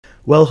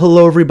Well,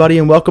 hello everybody,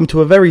 and welcome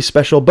to a very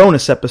special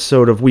bonus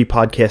episode of We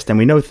Podcast and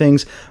We Know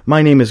Things.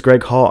 My name is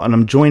Greg Hall, and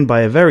I'm joined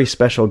by a very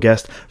special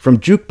guest from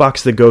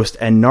Jukebox the Ghost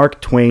and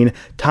Narc Twain,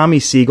 Tommy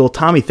Siegel.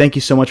 Tommy, thank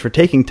you so much for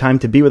taking time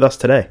to be with us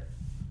today.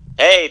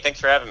 Hey, thanks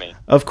for having me.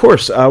 Of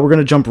course, we're going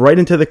to jump right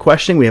into the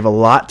questioning. We have a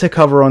lot to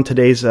cover on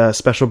today's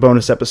special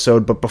bonus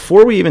episode, but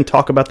before we even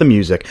talk about the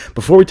music,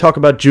 before we talk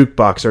about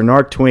Jukebox or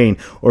Narc Twain,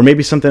 or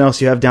maybe something else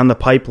you have down the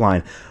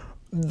pipeline,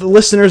 the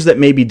listeners that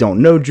maybe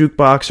don't know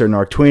Jukebox or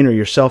Narc Twain or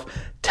yourself,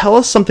 tell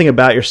us something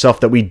about yourself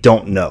that we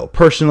don't know,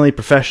 personally,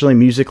 professionally,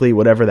 musically,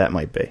 whatever that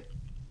might be.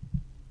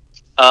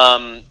 I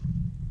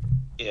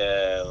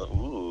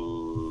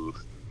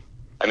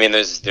mean,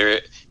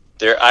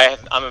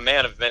 I'm a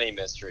man of many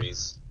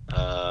mysteries,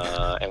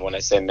 and when I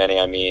say many,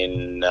 I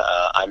mean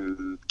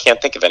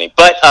can't think of any.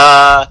 But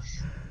I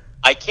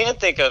can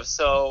think of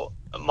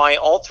my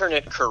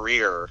alternate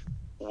career,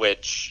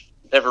 which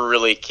never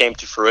really came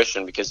to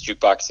fruition because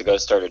Jukebox the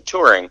Ghost started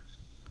touring,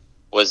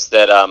 was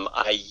that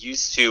I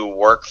used to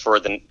work for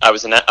I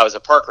was a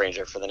park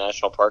ranger for the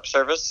National Park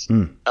Service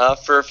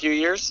for a few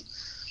years,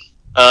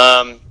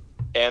 and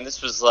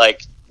this was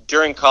like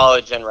during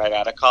college and right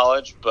out of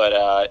college.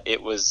 But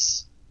it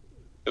was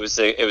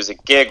a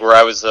gig where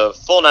I was a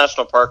full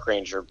National Park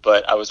Ranger,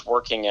 but I was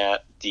working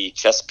at the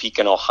Chesapeake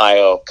and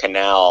Ohio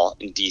Canal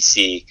in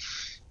DC.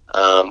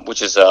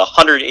 Which is a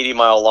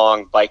 180-mile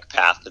long bike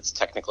path that's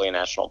technically a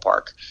national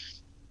park,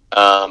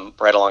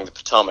 right along the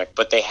Potomac.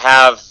 But they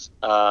have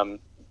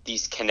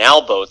these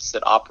canal boats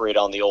that operate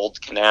on the old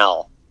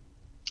canal,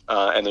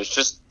 and there's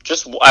it's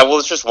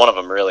just one of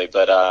them really.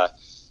 But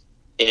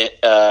it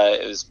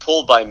was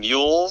pulled by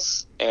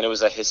mules, and it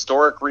was a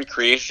historic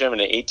recreation of an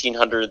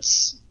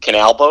 1800s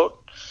canal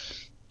boat,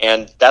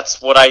 and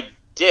that's what I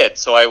did.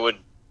 So I would.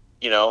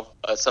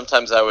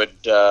 Sometimes I would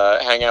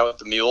hang out with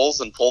the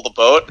mules and pull the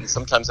boat, and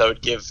sometimes I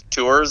would give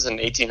tours in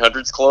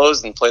 1800s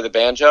clothes and play the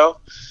banjo,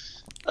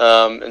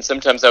 and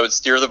sometimes I would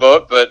steer the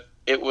boat. But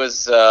it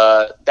was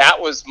that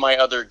was my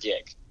other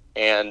gig,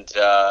 and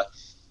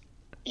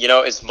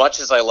as much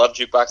as I love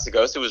Jukebox the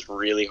Ghost, it was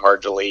really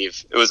hard to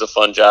leave. It was a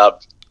fun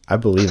job. I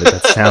believe it.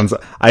 That sounds.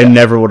 I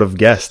never would have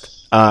guessed.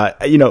 A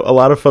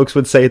lot of folks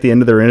would say at the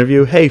end of their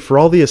interview, hey, for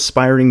all the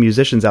aspiring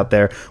musicians out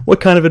there, what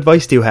kind of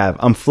advice do you have?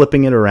 I'm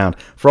flipping it around.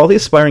 For all the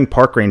aspiring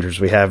park rangers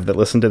we have that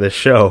listen to this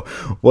show,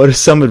 what is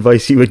some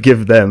advice you would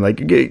give them?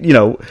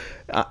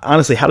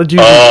 Honestly, how'd you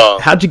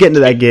get into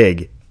that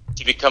gig?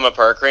 To become a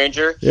park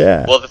ranger?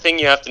 Yeah. Well, the thing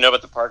you have to know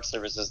about the Park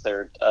Service is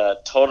they're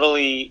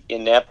totally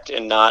inept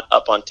and not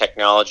up on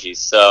technology.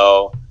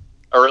 So,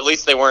 or at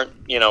least they weren't,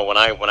 when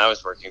I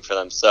was working for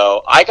them.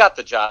 So I got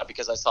the job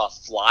because I saw a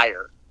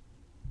flyer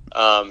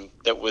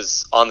that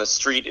was on the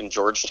street in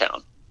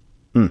Georgetown.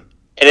 And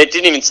it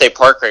didn't even say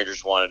park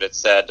rangers wanted. It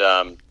said,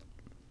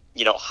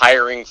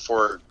 hiring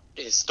for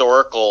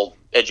historical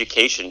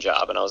education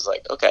job. And I was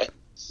like, okay.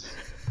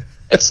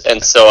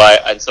 And so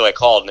I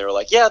called, and they were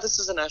like, yeah, this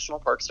is a National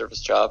Park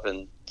Service job.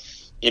 And,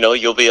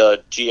 you'll be a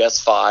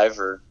GS5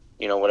 or,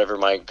 whatever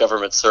my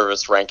government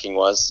service ranking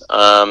was.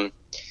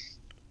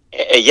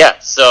 Yeah.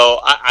 So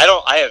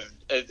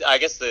I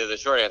guess the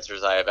short answer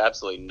is I have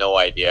absolutely no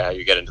idea how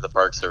you get into the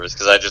Park Service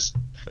because I just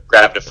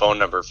grabbed a phone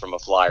number from a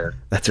flyer.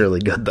 That's really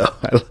good, though.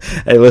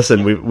 Hey,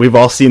 listen, we've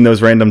all seen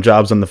those random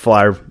jobs on the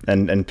flyer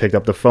and picked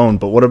up the phone.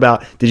 But what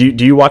about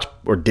did you watch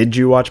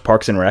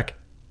Parks and Rec?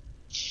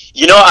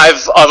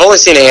 I've only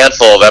seen a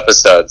handful of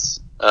episodes.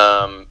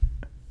 I'm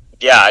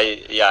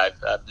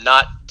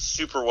not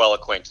super well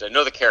acquainted. I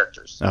know the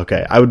characters.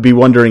 Okay, I would be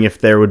wondering if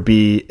there would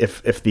be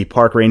if the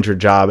park ranger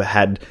job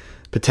had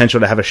potential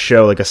to have a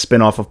show like a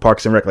spin-off of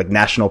Parks and Rec, like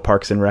National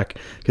Parks and Rec,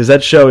 because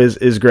that show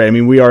is great. I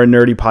mean, we are a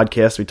nerdy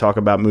podcast. We talk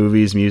about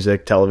movies,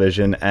 music,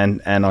 television,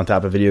 and on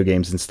top of video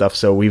games and stuff.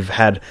 So we've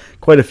had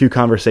quite a few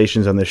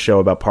conversations on this show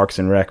about Parks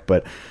and Rec,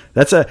 but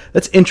that's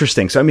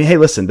interesting. So, I mean, hey,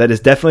 listen, that is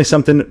definitely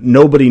something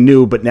nobody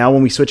knew, but now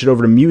when we switch it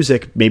over to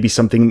music, maybe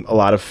something a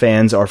lot of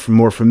fans are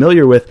more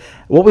familiar with.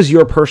 What was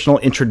your personal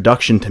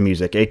introduction to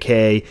music,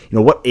 aka,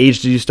 what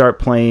age did you start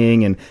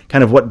playing, and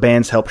kind of what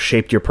bands helped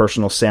shape your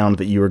personal sound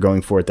that you were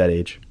going for at that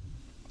age?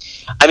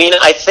 I mean,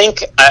 I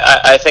think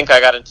I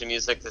got into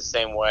music the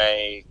same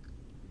way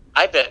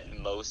I bet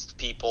most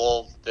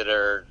people that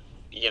are,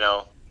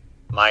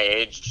 my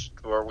age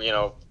or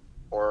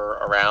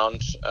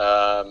around,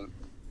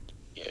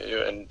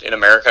 in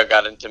America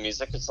got into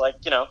music. It's like,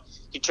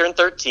 you turn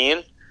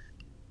 13,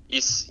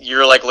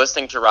 you're like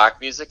listening to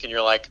rock music, and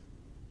you're like,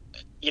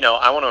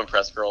 I want to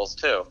impress girls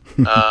too.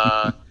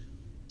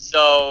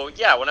 So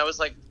yeah, when I was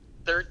like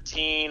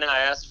 13, I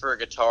asked for a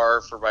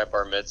guitar for my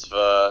bar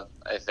mitzvah,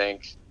 I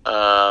think.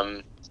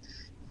 I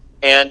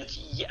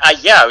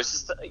was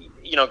just,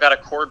 got a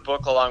chord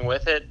book along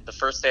with it. The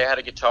first day I had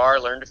a guitar,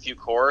 learned a few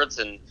chords,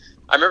 and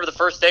I remember the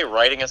first day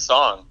writing a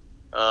song,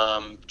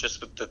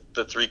 just with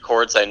the three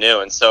chords I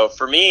knew. And so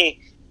for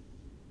me,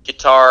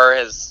 guitar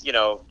has,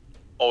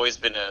 always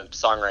been a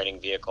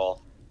songwriting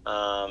vehicle.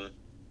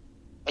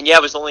 And yeah,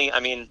 it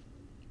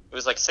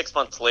was like 6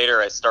 months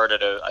later I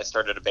started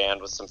a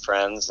band with some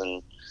friends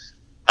and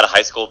had a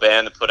high school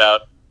band that put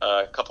out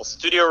a couple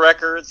studio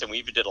records, and we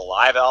even did a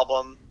live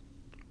album.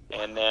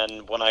 And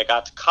then when I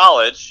got to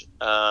college,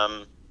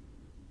 I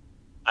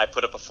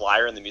put up a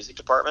flyer in the music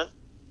department,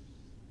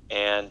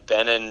 and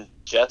Ben and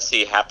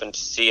Jesse happened to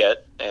see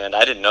it, and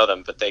I didn't know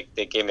them, but they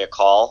gave me a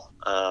call,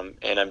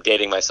 and I'm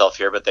dating myself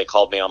here, but they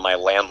called me on my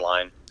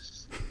landline.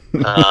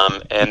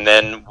 And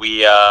then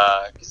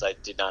because I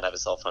did not have a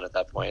cell phone at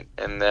that point,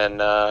 and then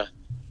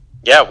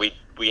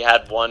we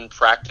had one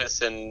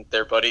practice in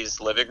their buddy's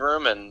living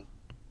room, and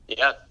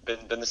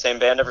been the same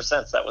band ever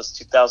since. That was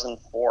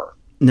 2004.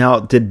 Now,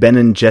 did Ben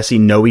and Jesse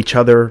know each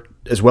other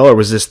as well, or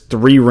was this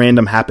 3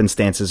 random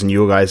happenstances and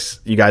you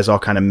guys all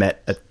kind of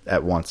met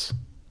at once?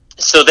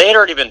 So they had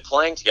already been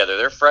playing together.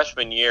 Their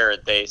freshman year,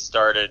 they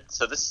started.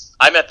 So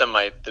I met them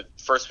the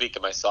first week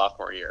of my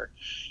sophomore year.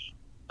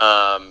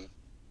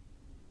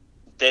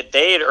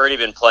 They had already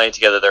been playing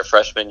together their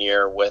freshman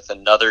year with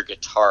another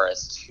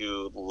guitarist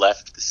who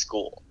left the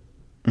school.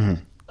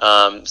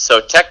 Mm-hmm.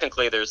 So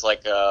technically, there's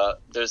a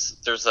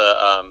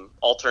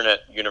alternate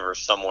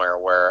universe somewhere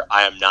where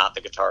I am not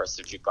the guitarist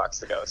of Jukebox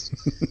the Ghost.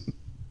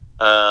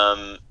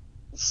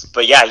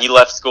 But yeah, he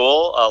left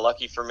school.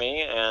 Lucky for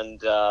me,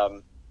 and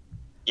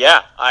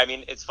I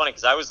mean, it's funny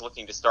because I was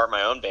looking to start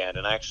my own band,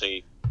 and I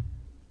actually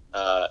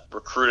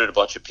recruited a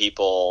bunch of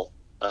people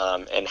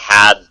and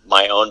had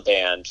my own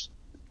band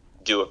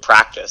do a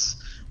practice,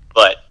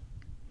 but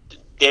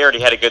they already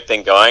had a good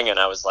thing going, and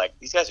I was like,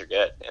 these guys are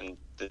good. And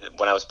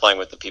when I was playing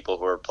with the people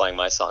who were playing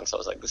my songs, I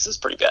was like, this is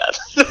pretty bad.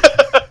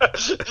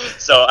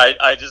 So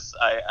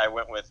I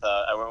went with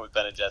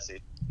Ben and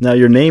Jesse. Now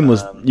your name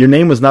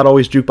was not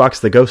always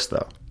Jukebox the Ghost,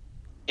 though.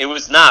 It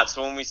was not.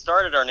 So when we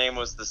started, our name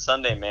was the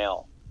Sunday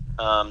Mail,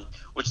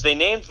 which they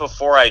named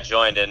before I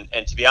joined.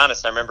 And to be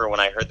honest, I remember when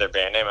I heard their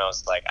band name, I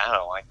was like, I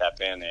don't like that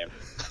band name.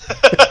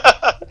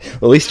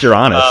 Well, at least you're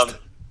honest.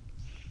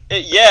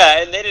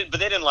 And they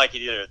didn't like it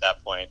either at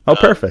that point. Oh,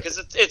 perfect. Because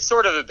it's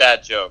sort of a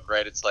bad joke,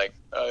 right? It's like,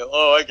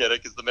 I get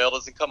it, because the mail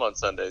doesn't come on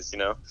Sundays, you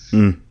know?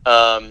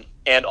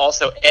 And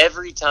also,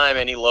 every time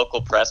any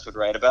local press would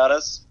write about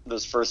us,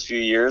 those first few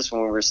years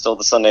when we were still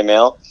the Sunday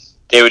Mail,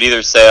 they would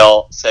either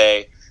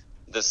say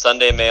the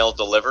Sunday Mail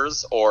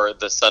delivers, or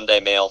the Sunday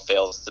Mail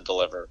fails to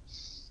deliver.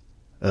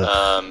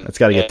 That's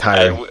got to get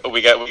tiring.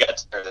 We got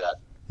tired of that.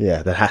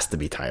 Yeah, that has to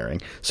be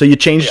tiring. So you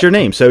changed your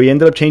name. So you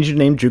ended up changing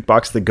your name,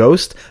 Jukebox the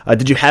Ghost.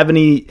 Did you have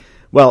any,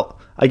 well,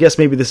 I guess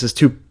maybe this is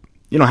too,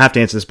 you don't have to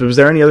answer this, but was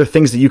there any other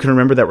things that you can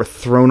remember that were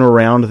thrown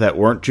around that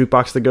weren't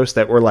Jukebox the Ghost,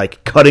 that were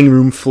like cutting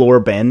room floor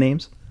band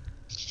names?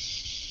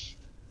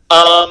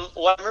 Well,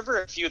 I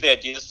remember a few of the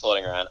ideas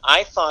floating around.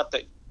 I thought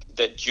that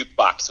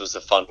jukebox was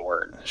a fun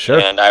word. Sure.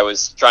 And I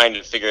was trying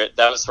to figure it,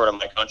 that was sort of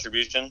my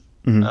contribution.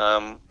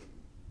 Mm-hmm.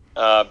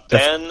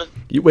 Ben...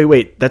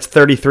 Wait, that's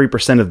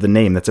 33% of the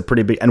name. That's a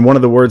pretty big... And one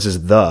of the words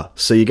is the,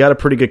 so you got a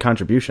pretty good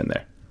contribution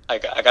there. I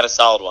got a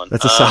solid one.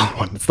 That's a solid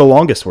one. It's the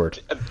longest word.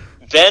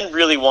 Ben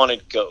really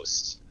wanted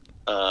Ghost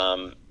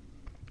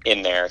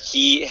in there.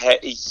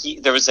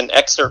 There was an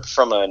excerpt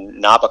from a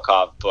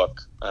Nabokov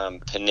book,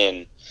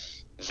 Panin,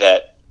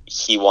 that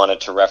he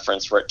wanted to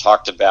reference, where it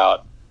talked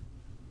about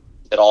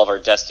that all of our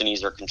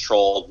destinies are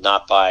controlled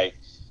not by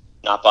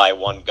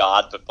one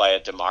god, but by a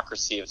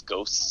democracy of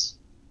ghosts.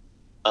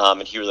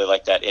 And he really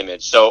liked that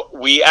image. So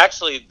we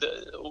actually,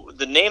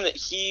 the name that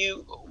he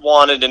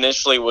wanted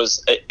initially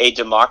was a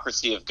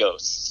democracy of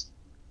ghosts.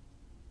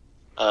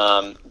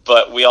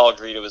 But we all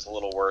agreed it was a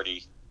little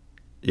wordy.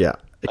 Yeah.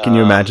 Can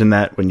you imagine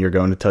that when you're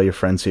going to tell your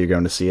friends who you're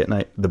going to see at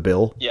night? The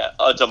bill? Yeah,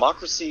 a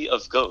democracy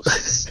of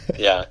ghosts.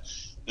 Yeah.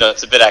 No,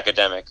 it's a bit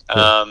academic.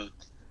 Yeah.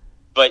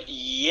 But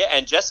yeah,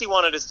 and Jesse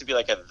wanted us to be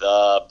like a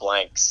The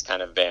Blanks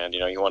kind of band.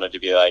 You know, he wanted to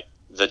be like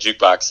the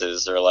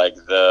Jukeboxes or like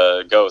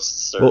the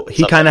Ghosts. Or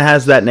he kind of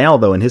has that now,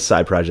 though, in his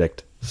side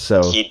project.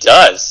 So he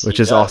does, which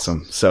is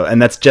awesome. So,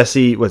 and that's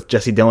Jesse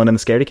Dillon and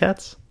the Scaredy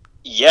Cats.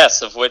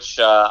 Yes, of which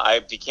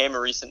I became a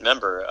recent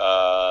member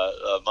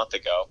a month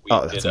ago.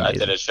 I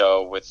did a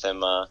show with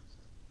him. I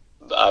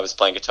was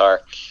playing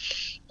guitar,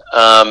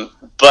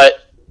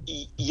 but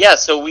yeah.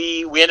 So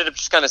we ended up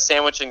just kind of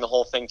sandwiching the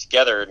whole thing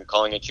together and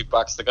calling it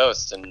Jukebox the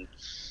Ghost. And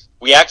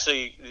we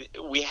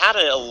had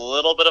a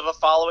little bit of a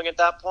following at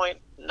that point.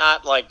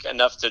 Not like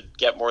enough to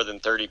get more than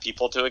 30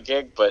 people to a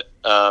gig, but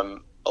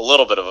a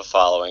little bit of a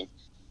following.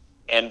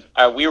 And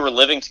we were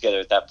living together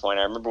at that point.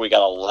 I remember we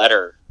got a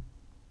letter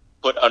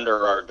put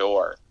under our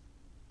door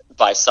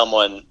by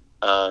someone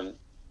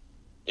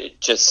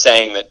just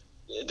saying that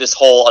this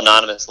whole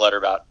anonymous letter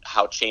about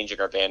how changing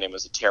our band name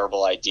was a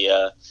terrible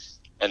idea,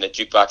 and that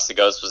Jukebox the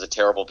Ghost was a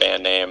terrible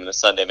band name, and the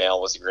Sunday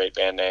Mail was a great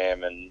band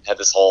name, and had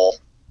this whole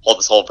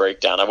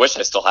breakdown. I wish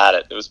I still had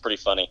it. It was pretty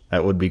funny.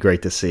 That would be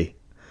great to see.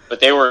 But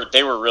they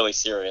were really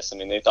serious. I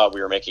mean, they thought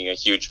we were making a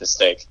huge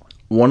mistake.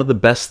 One of the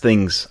best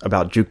things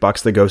about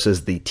Jukebox the Ghost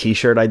is the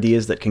T-shirt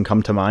ideas that can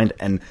come to mind,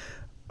 and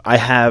I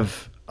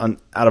have, out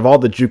of all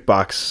the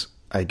Jukebox,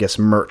 I guess,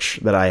 merch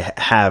that I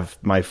have,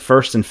 my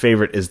first and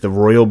favorite is the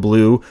royal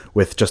blue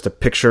with just a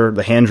picture,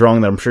 the hand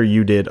drawing that I'm sure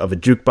you did, of a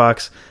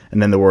jukebox,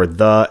 and then the word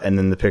 "the," and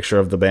then the picture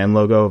of the band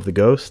logo of the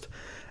Ghost.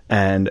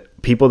 And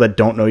people that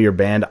don't know your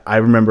band, I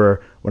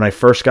remember when I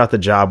first got the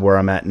job where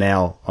I'm at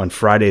now, on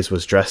Fridays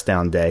was dress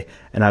down day,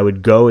 and I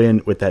would go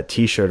in with that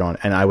t-shirt on,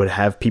 and I would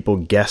have people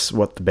guess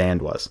what the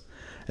band was.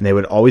 And they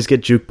would always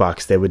get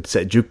Jukebox. They would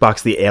say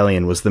Jukebox the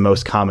Alien was the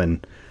most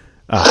common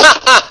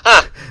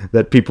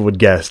that people would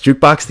guess.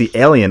 Jukebox the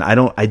Alien,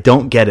 I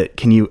don't get it.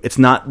 It's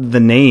not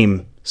the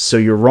name, so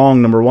you're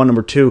wrong, number one.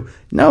 Number two,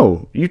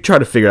 no, you try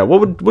to figure out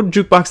what would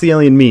Jukebox the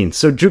Alien mean.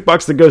 So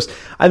Jukebox the Ghost,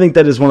 I think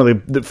that is one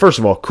of the first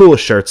of all,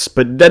 coolest shirts,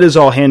 but that is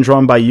all hand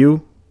drawn by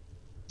you?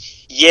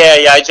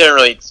 Yeah, I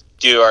generally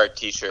do our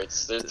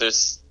t-shirts.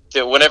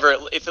 Whenever,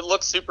 if it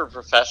looks super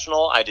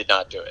professional, I did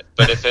not do it.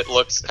 But if it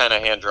looks kind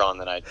of hand drawn,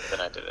 then I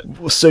did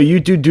it. So you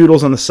do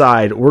doodles on the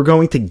side. We're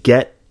going to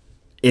get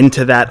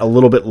into that a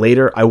little bit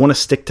later. I want to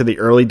stick to the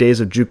early days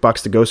of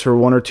Jukebox the Ghost for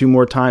one or two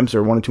more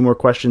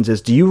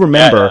questions. Do you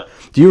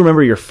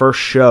remember your first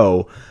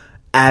show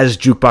as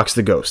Jukebox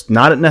the Ghost?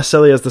 Not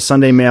necessarily as the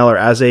Sunday Mail or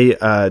as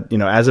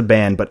a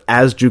band, but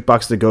as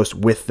Jukebox the Ghost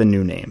with the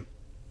new name.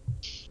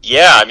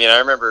 Yeah, I mean, I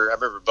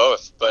remember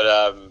both, but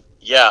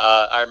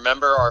I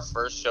remember our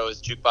first show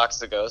as Jukebox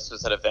the Ghost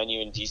was at a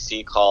venue in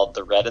DC called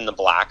The Red and the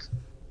Black.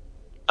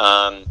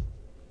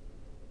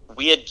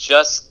 We had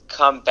just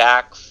come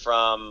back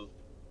from,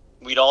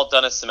 we'd all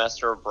done a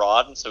semester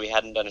abroad, and so we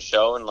hadn't done a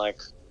show in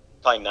like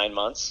probably 9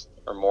 months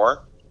or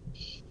more.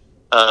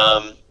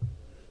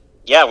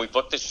 We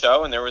booked the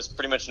show, and there was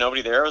pretty much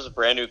nobody there. It was a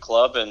brand new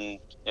club in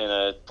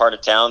a part of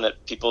town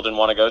that people didn't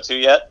want to go to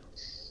yet.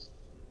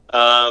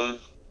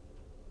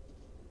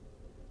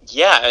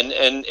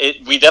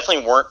 We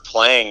definitely weren't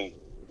playing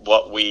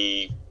what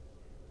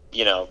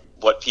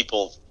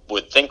people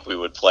would think we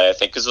would play, I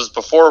think, because it was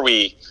before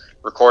we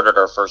recorded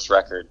our first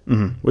record.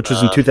 Mm-hmm. Which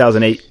was in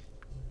 2008.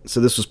 So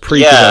this was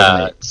pre-2008.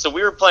 Yeah, so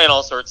we were playing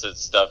all sorts of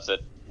stuff that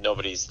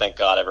nobody's, thank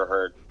God, ever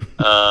heard.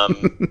 But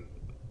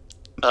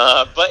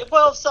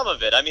some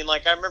of it. I mean,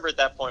 like, I remember at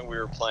that point we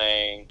were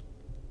playing,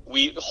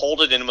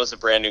 Hold It In was a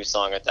brand new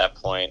song at that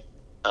point.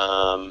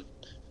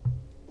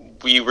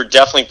 We were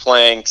definitely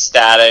playing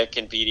Static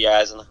and Beady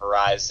Eyes on the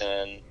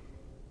Horizon.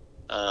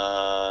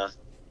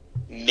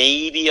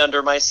 Maybe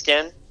Under My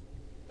Skin,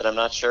 but I'm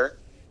not sure.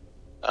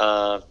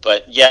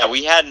 But yeah,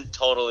 we hadn't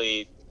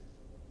totally.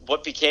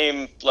 What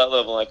became Let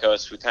Live and Let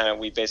Ghost, we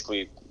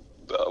basically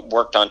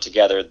worked on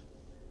together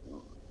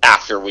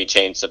after we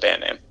changed the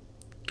band name.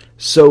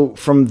 So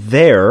from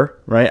there,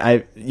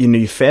 right?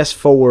 You fast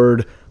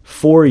forward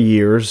 4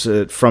 years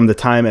from the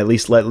time at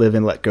least Let Live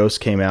and Let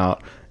Ghost came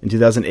out in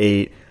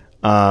 2008.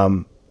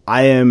 I'm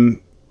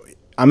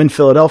in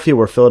Philadelphia.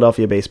 We're a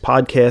Philadelphia-based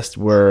podcast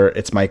where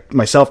it's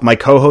myself. My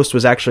co-host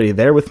was actually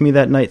there with me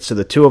that night. So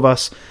the two of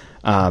us,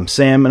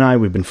 Sam and I,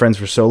 we've been friends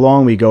for so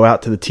long. We go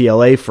out to the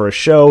TLA for a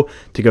show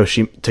to go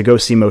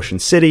see Motion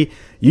City.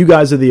 You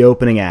guys are the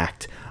opening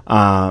act,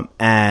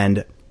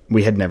 and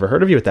we had never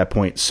heard of you at that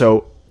point.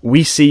 So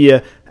we see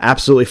you,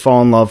 absolutely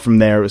fall in love from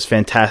there. It was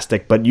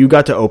fantastic. But you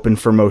got to open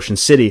for Motion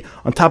City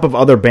on top of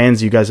other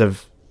bands you guys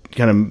have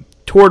kind of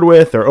toured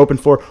with or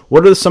opened for.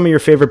 What are some of your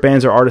favorite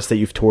bands or artists that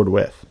you've toured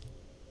with?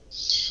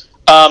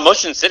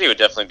 Motion City would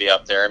definitely be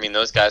up there. I mean,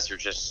 those guys are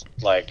just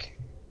like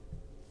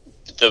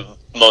the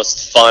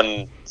most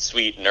fun,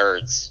 sweet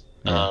nerds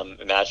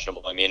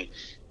imaginable. I mean,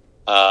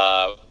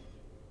 I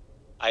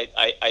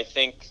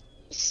think,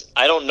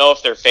 I don't know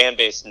if their fan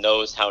base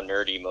knows how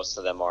nerdy most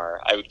of them are.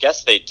 I would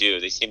guess they do.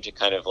 They seem to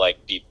kind of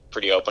like be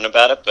pretty open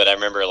about it. But I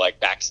remember like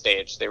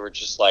backstage, they were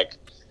just like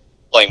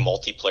playing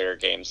multiplayer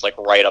games, like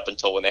right up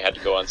until when they had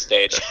to go on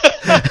stage.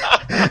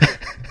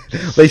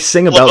 They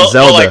sing about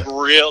Zelda. They're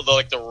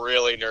like the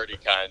really nerdy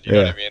kind. You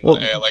know what I mean? Well,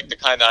 like the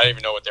kind that I didn't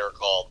even know what they were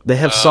called. They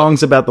have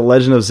songs about the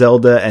Legend of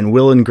Zelda and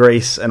Will and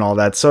Grace and all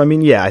that. So I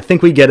mean, yeah, I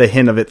think we get a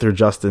hint of it through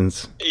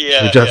Justin's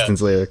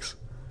lyrics.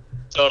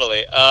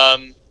 Totally.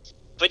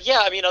 But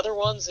yeah, I mean, other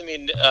ones. I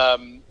mean,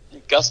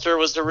 Guster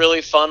was a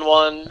really fun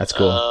one. That's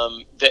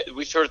cool.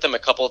 We've toured with them a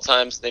couple of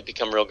times. They've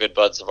become real good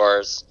buds of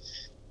ours.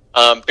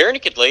 Bare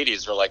Naked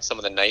Ladies are like some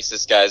of the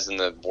nicest guys in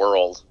the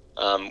world.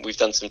 We've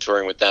done some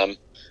touring with them.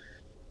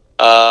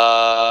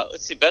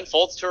 Let's see, Ben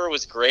Folds' tour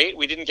was great.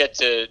 We didn't get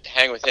to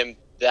hang with him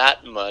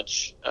that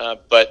much,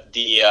 but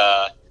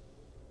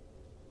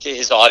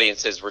his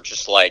audiences were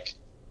just like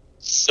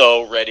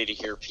so ready to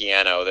hear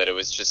piano that it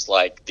was just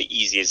like the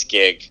easiest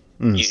gig,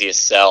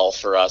 easiest sell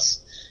for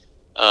us.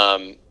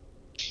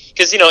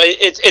 Because, you know,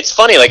 it's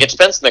funny, like, it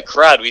depends on the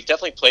crowd. We've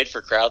definitely played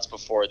for crowds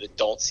before that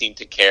don't seem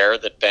to care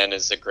that Ben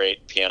is a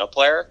great piano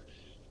player.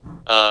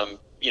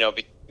 You know,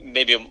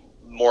 maybe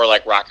more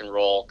like rock and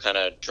roll kind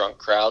of drunk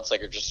crowds,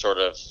 like, are just sort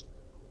of,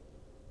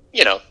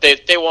 you know, they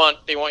want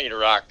you to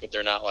rock, but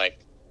they're not like,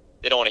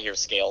 they don't want to hear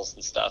scales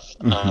and stuff.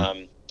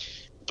 Mm-hmm.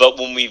 But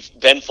when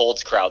Ben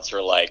Folds crowds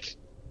are like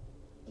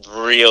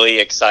really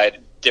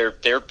excited.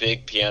 They're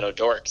big piano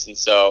dorks,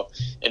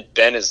 and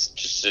Ben is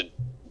just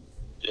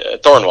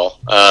Thornwell.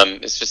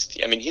 It's just,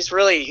 I mean, he's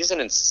an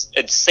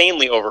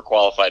insanely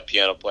overqualified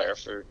piano player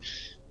for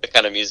the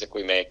kind of music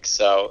we make.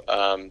 So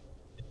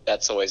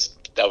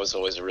that was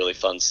always a really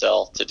fun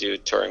sell to do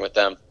touring with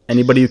them.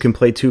 Anybody who can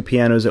play two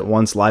pianos at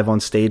once live on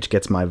stage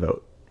gets my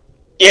vote.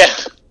 Yeah.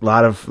 A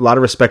lot of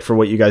respect for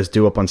what you guys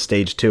do up on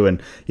stage too.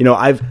 And,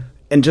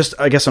 and just,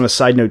 I guess on a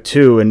side note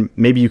too, and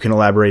maybe you can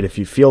elaborate if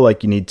you feel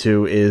like you need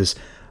to, is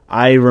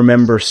I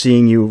remember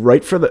seeing you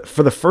right for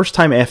the first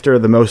time after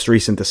the most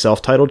recent, the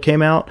self-titled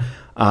came out,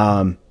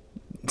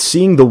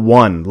 seeing The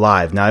One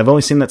live. Now I've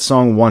only seen that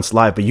song once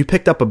live, but you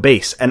picked up a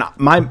bass and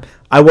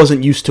I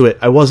wasn't used to it.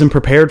 I wasn't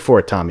prepared for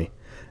it, Tommy.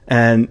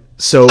 And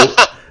so,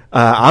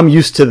 I'm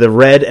used to the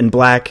red and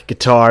black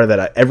guitar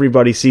that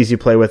everybody sees you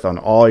play with on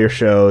all your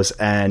shows,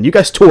 and you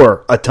guys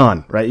tour a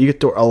ton, right? You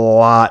tour a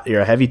lot. You're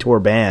a heavy tour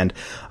band.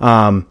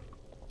 My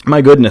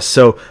goodness.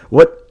 So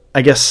what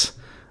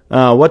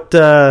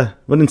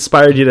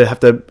inspired you to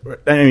have to?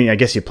 I mean, I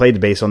guess you played the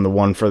bass on the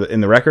one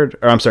in the record,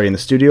 or I'm sorry, in the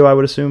studio, I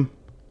would assume.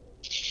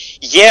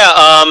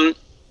 Yeah.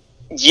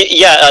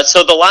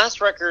 So the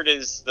last record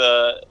is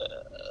the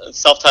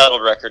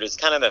self-titled record. Is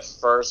kind of the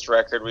first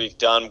record we've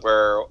done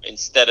where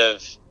instead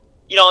of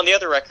on the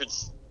other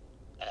records,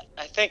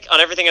 I think on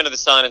Everything Under the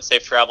Sun and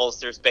Safe Travels,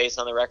 there's bass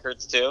on the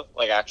records too,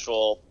 like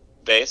actual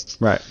bass.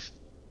 Right.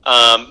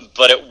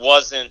 But it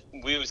wasn't.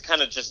 We was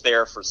kind of just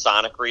there for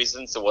sonic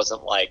reasons. It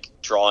wasn't like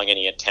drawing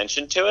any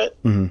attention to it.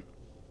 Mm-hmm.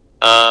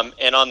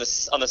 And on the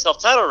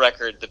self-titled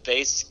record, the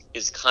bass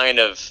is kind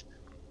of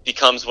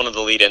becomes one of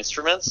the lead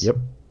instruments. Yep.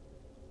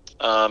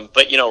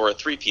 But we're a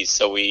three-piece,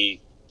 so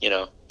we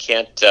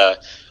can't. A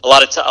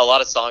lot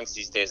of songs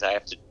these days, I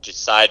have to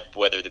decide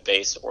whether the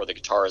bass or the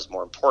guitar is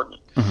more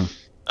important. Mm-hmm.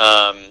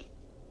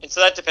 And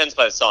so that depends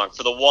by the song.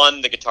 For the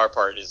one, the guitar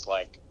part is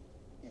like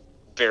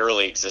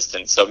barely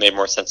existent, so it made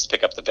more sense to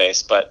pick up the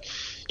bass. But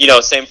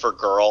same for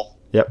Girl.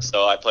 Yep.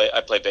 So I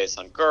play bass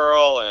on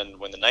Girl, and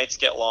When the Nights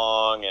Get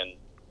Long, and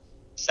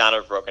Sound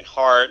of a Broken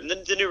Heart, and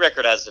then the new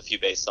record has a few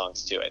bass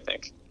songs too, I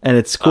think. And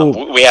it's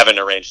cool. We haven't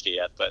arranged it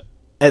yet, but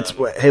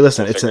hey,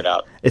 listen,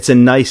 we'll it's a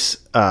nice.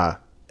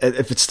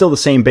 If it's still the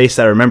same bass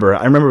that I remember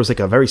it was like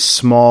a very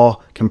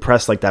small,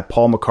 compressed, like that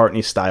Paul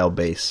McCartney style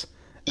bass.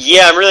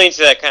 Yeah, I'm really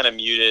into that kind of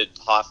muted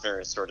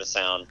Hofner sort of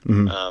sound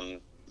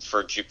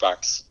for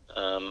jukebox.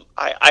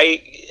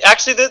 I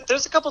actually,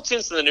 there's a couple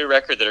tunes in the new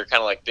record that are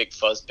kind of like big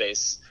fuzz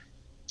bass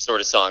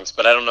sort of songs,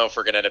 but I don't know if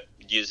we're going to end up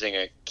using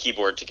a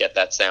keyboard to get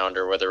that sound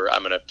or whether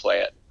I'm going to play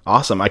it.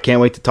 Awesome. I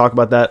can't wait to talk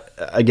about that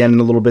again in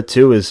a little bit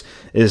too, is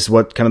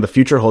what kind of the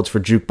future holds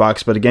for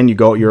Jukebox. But again,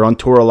 you're on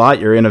tour a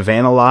lot. You're in a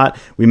van a lot.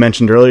 We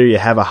mentioned earlier you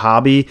have a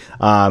hobby.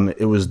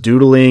 It was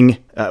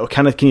doodling.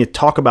 Can you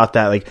talk about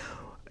that? Like,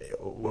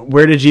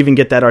 where did you even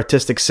get that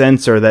artistic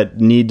sense or that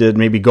need to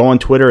maybe go on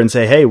Twitter and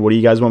say, hey, what do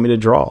you guys want me to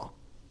draw?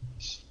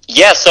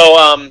 Yeah.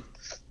 So,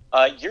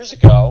 years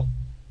ago,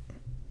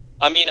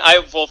 I mean,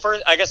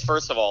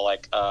 first of all,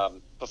 like,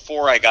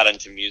 before I got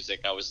into music,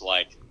 I was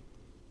like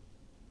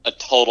a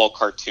total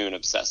cartoon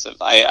obsessive.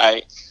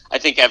 I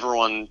think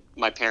everyone,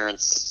 my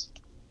parents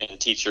and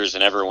teachers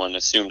and everyone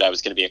assumed I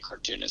was going to be a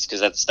cartoonist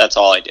because that's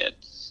all I did.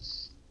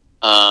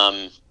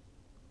 And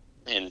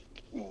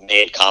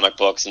made comic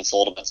books and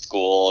sold them at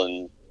school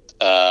and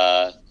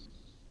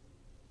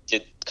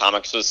did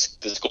comics with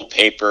the school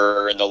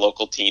paper and the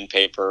local teen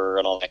paper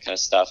and all that kind of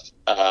stuff.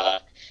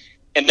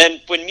 And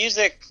then when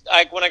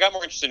I got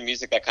more interested in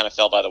music, that kind of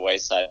fell by the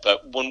wayside.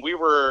 But when we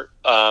were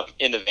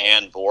in the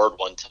van bored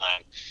one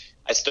time,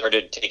 I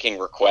started taking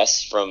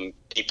requests from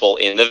people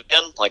in the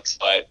van. Like,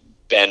 so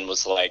Ben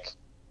was like,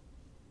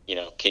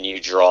 can you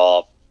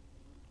draw?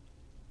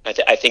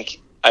 I think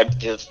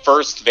the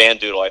first van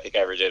doodle I think I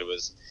ever did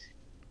was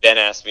Ben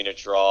asked me to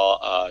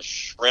draw a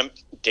shrimp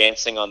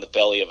dancing on the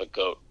belly of a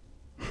goat.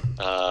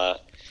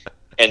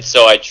 And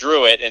so I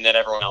drew it, and then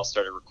everyone else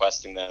started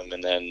requesting them,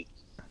 and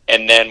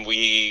then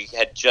we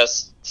had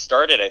just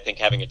started, I think,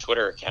 having a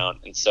Twitter account,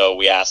 and so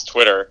we asked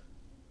Twitter,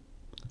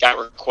 got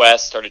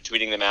requests, started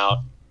tweeting them out.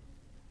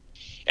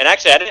 And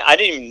actually,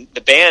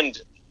 the band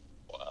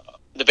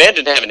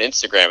didn't have an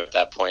Instagram at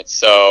that point,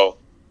 so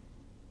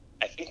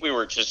I think we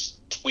were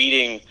just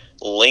tweeting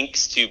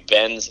links to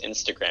Ben's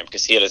Instagram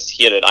because he had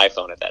an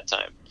iPhone at that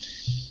time.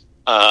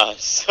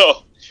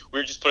 So we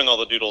were just putting all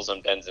the doodles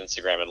on Ben's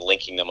Instagram and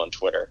linking them on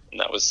Twitter, and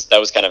that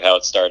was kind of how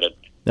it started.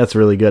 That's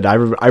really good. I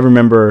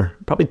remember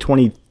probably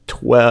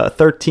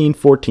 2013,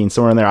 14,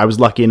 somewhere in there. I was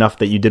lucky enough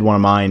that you did one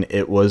of mine.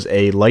 It was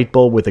a light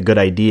bulb with a good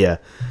idea.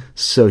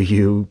 So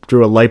you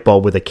drew a light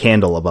bulb with a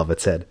candle above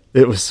its head.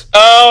 It was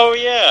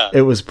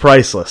it was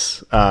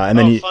priceless. And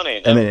then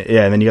funny. And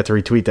then you got to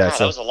retweet that. God,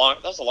 so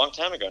that was a long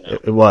time ago now.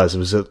 It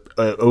was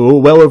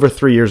well over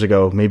 3 years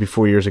ago, maybe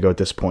 4 years ago at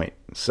this point.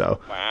 So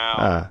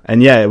wow.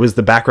 And yeah, it was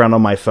the background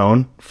on my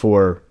phone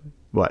for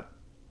what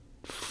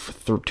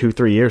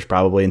 2-3 years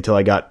probably until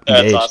I got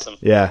engaged. That's awesome.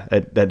 Yeah,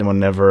 that one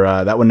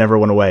never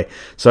went away.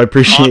 So I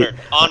appreciate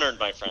honored,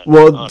 my friend.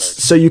 Well, honored.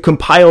 So you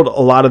compiled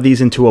a lot of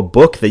these into a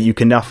book that you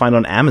can now find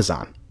on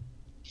Amazon.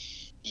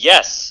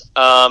 Yes.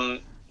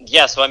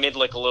 So I made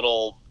like a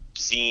little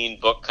zine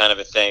book kind of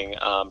a thing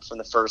from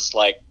the first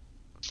like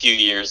few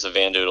years of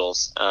Van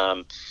Doodles.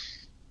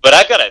 But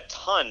I've got a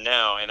ton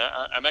now, and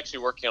I'm actually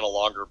working on a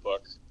longer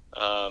book.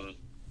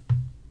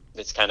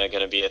 it's kind of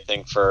going to be a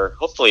thing for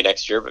hopefully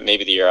next year, but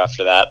maybe the year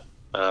after that.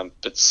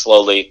 But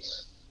slowly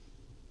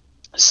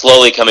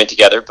coming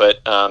together.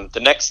 But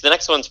the next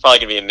one's probably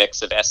going to be a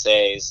mix of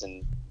essays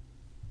and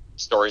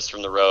stories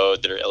from the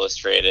road that are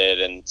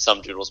illustrated, and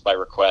some doodles by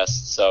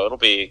request. So it'll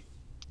be,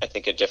 I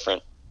think, a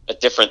different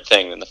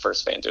thing than the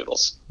first Fan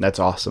Doodles. That's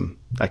awesome.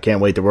 I can't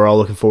wait. We're all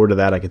looking forward to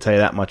that. I can tell you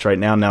that much right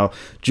now. Now,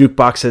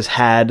 Jukebox has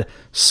had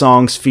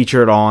songs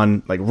featured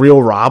on like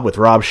Real Rob with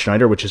Rob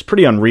Schneider, which is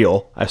pretty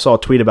unreal. I saw a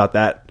tweet about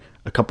that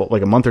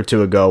a month or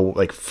two ago,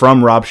 like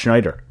from Rob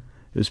Schneider.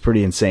 It was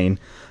pretty insane.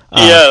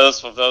 Yeah,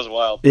 that was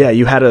wild. Yeah,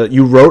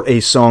 you wrote a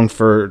song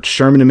for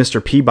Sherman and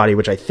Mr. Peabody,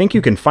 which I think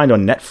you can find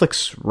on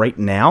Netflix right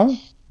now.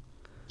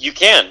 You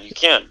can.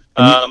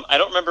 I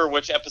don't remember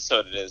which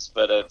episode it is,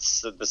 but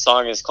the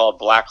song is called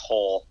Black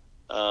Hole.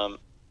 I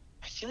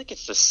feel like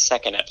it's the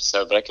second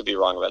episode, but I could be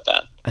wrong about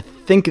that. I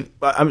think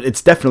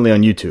it's definitely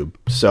on YouTube.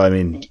 So I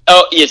mean,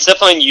 oh, yeah, it's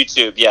definitely on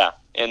YouTube. Yeah.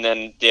 And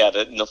then,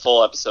 the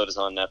full episode is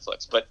on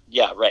Netflix. But,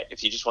 yeah, right.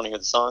 If you just want to hear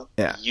the song,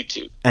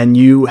 YouTube. And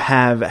you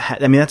have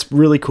that's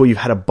really cool. You've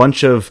had a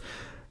bunch of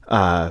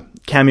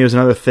cameos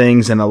and other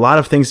things, and a lot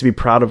of things to be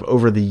proud of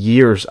over the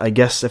years. I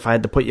guess if I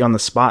had to put you on the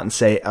spot and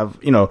say,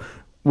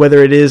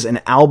 whether it is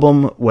an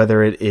album,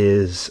 whether it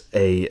is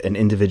an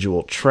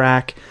individual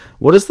track,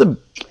 what is the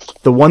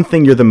one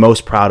thing you're the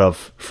most proud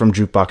of from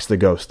Jukebox the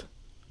Ghost?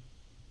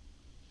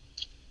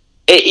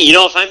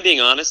 If I'm being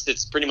honest,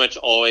 it's pretty much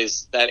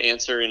always that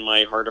answer in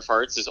my heart of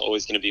hearts is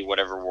always going to be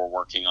whatever we're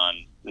working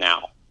on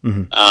now.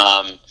 Mm-hmm.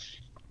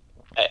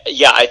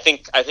 I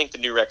think the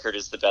new record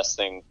is the best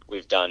thing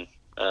we've done,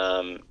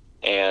 I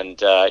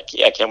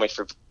can't wait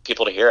for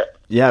people to hear it.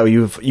 Yeah,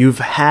 you've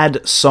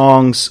had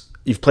songs,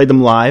 you've played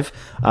them live.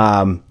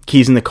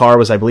 Keys in the Car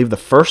was, I believe, the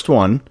first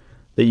one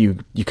that you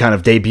kind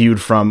of debuted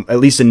from, at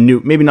least a new,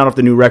 maybe not off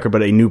the new record,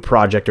 but a new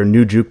project or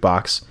new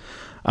Jukebox.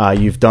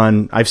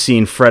 I've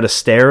seen Fred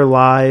Astaire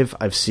live.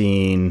 I've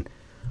seen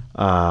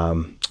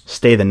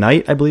Stay the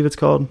Night, I believe it's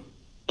called.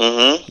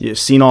 Mm-hmm. You've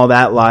seen all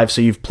that live,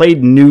 so you've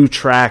played new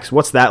tracks.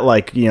 What's that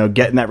like,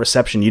 getting that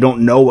reception? You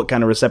don't know what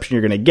kind of reception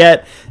you're going to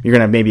get. You're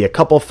going to have maybe a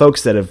couple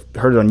folks that have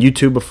heard it on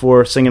YouTube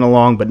before singing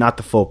along, but not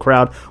the full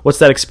crowd. What's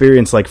that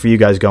experience like for you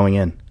guys going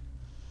in?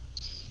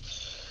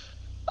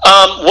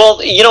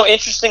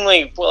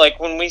 Interestingly, like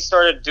when we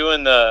started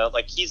doing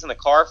the Keys in the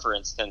Car, for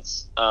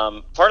instance,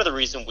 part of the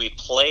reason we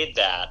played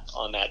that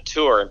on that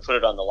tour and put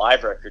it on the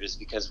live record is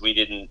because we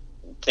didn't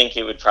think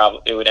it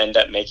would end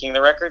up making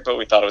the record, but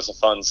we thought it was a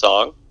fun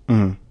song.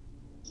 Mm-hmm.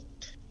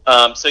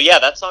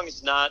 That song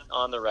is not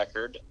on the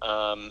record,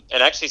 and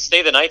actually,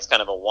 Stay the Night's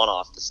kind of a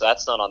one-off, so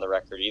that's not on the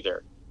record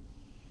either.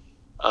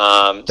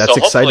 That's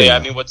exciting.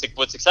 Hopefully,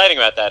 what's exciting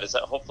about that is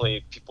that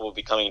hopefully people will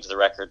be coming into the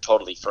record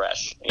totally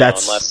fresh.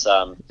 Unless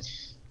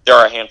there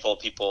are a handful of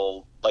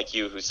people like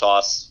you who saw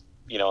us,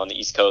 on the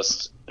East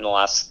Coast in the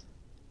last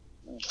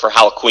for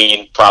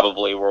Halloween,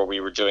 probably where we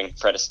were doing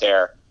Fred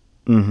Astaire.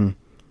 Mm-hmm.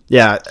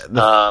 Yeah.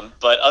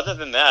 But other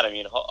than that,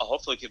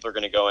 hopefully people are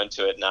going to go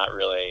into it not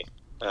really,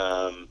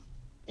 and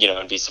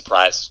be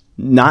surprised.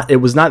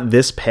 It was not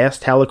this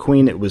past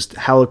Halloween. It was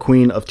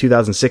Halloween of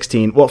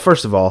 2016. Well,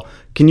 first of all,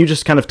 can you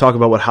just kind of talk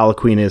about what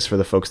Halloween is for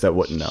the folks that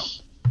wouldn't know?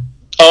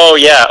 Oh,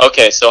 yeah.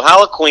 Okay. So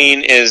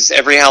Halloween is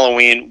every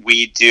Halloween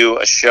we do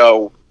a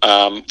show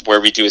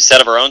where we do a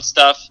set of our own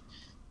stuff,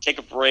 take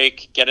a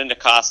break, get into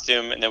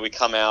costume, and then we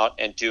come out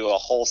and do a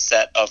whole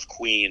set of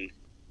Queen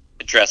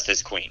dressed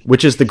as Queen.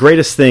 Which is the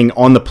greatest thing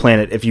on the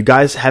planet. If you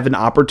guys have an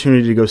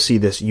opportunity to go see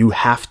this, you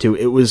have to.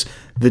 It was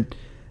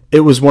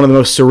one of the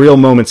most surreal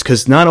moments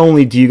because not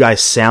only do you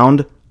guys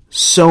sound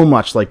so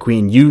much like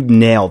Queen, you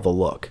nail the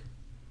look.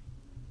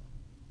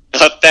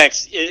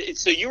 Thanks.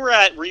 So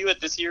were you at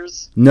this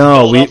year's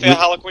Philadelphia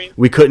Halloween?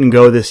 We couldn't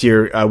go this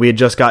year. We had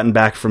just gotten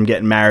back from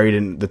getting married,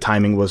 and the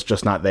timing was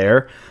just not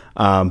there.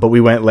 But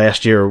we went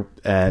last year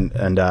and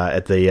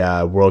at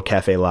the World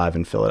Cafe Live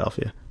in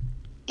Philadelphia.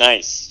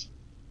 Nice.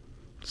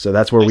 So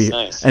that's where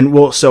nice.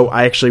 And so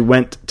I actually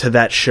went to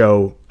that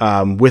show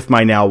with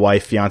my now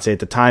wife, fiance at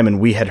the time, and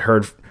we had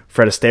heard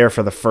Fred Astaire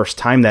for the first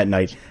time that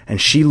night, and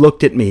she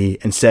looked at me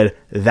and said,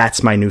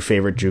 "That's my new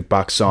favorite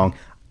Jukebox song.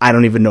 I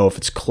don't even know if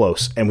it's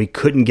close," and we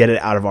couldn't get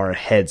it out of our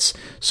heads.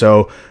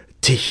 So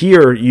to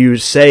hear you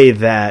say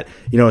that,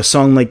 a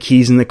song like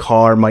Keys in the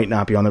Car might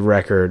not be on the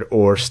record,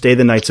 or Stay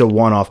the Night's a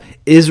one-off,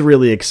 is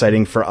really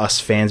exciting for us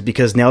fans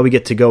because now we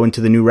get to go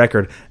into the new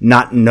record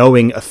not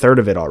knowing a third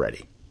of it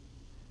already.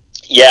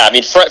 Yeah,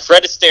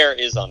 Fred Astaire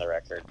is on the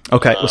record.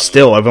 Okay, well,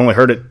 still, I've only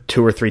heard it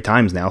 2 or 3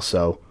 times now,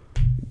 so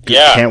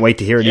can't wait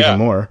to hear it even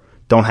more.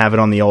 Don't have it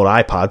on the old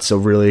iPod, so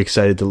really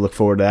excited to look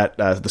forward to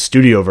that. The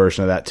studio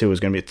version of that too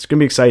is going to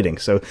be exciting.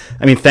 So,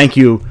 thank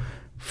you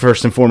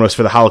first and foremost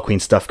for the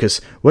Halloween stuff.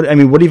 Because what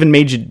even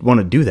made you want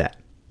to do that?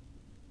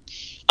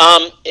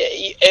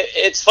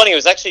 It's funny.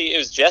 It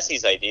was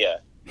Jesse's idea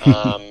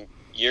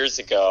years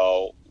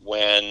ago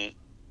when I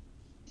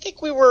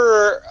think we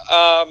were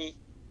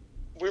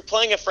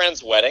playing a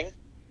friend's wedding,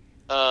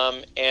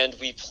 and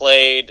they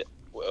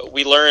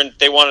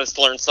wanted us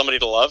to learn Somebody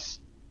to Love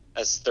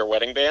as their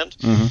wedding band.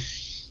 Mm-hmm.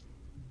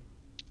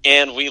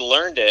 and we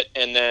learned it,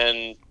 and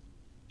then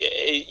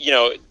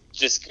I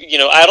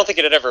don't think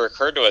it had ever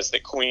occurred to us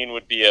that Queen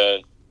would be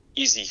a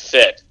easy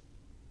fit.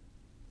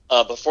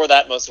 Before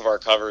that, most of our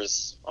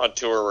covers on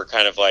tour were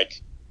kind of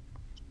like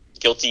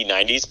guilty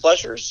 90s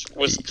pleasures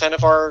was kind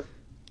of our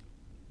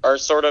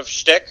sort of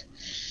shtick.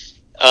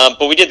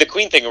 But we did the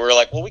Queen thing, and we were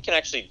like, well, we can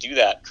actually do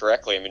that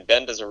correctly. I mean,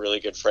 Ben does a really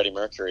good Freddie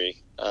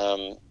Mercury.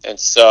 And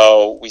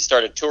so we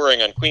started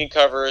touring on Queen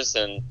covers,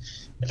 and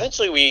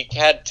eventually we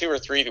had 2 or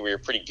 3 that we were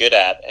pretty good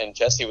at. And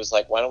Jesse was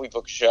like, why don't we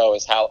book a show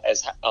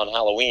on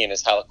Halloween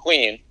as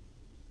Halloween?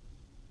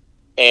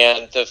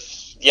 And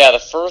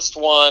the first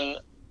one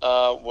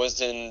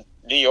was in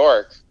New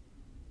York,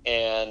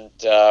 and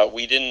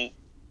we didn't.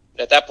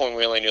 At that point,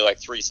 we only knew like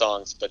 3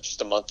 songs, but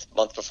just a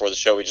month before the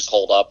show, we just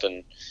holed up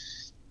and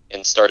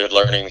started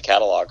learning the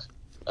catalog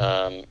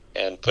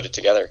and put it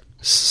together.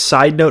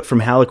 Side note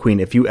from Halloween: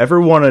 if you ever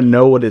want to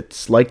know what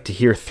it's like to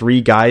hear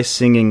 3 guys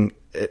singing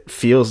 "It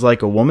Feels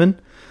Like a Woman,"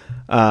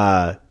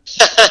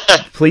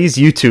 please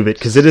YouTube it,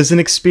 because it is an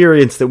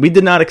experience that we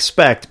did not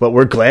expect, but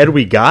we're glad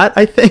we got.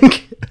 I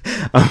think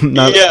I'm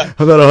not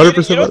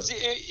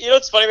 100%. You know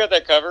what's funny about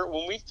that cover?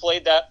 When we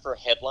played that for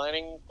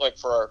headlining, like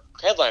for our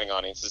headlining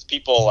audiences,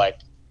 people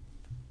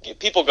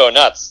go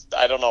nuts.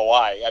 I don't know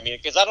why. I mean,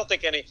 because I don't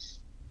think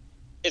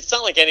it's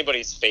not like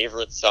anybody's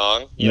favorite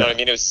song. You know what I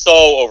mean? It was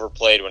so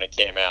overplayed when it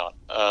came out,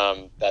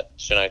 that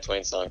Shania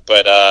Twain song.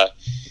 But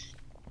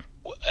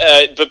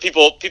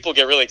people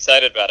get really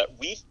excited about it.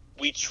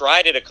 We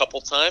tried it a couple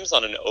times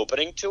on an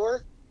opening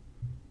tour,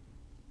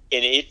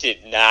 and it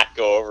did not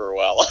go over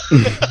well.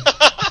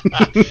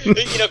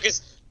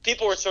 Because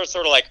people were sort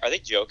of like, are they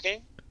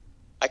joking?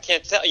 I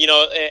can't tell.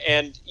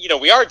 And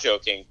we are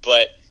joking,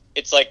 but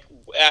it's like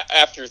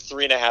after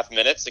 3.5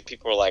 minutes, like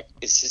people were like,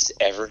 is this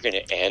ever going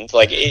to end?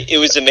 Like it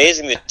was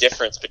amazing the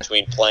difference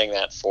between playing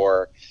that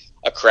for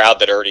a crowd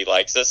that already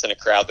likes us and a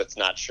crowd that's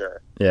not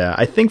sure. Yeah,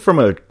 I think from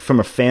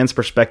a fan's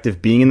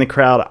perspective, being in the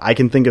crowd, I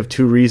can think of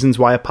 2 reasons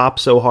why it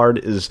pops so hard.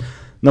 Is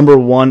number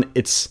one,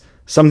 it's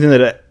something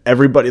that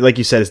everybody, like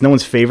you said, is no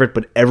one's favorite,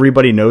 but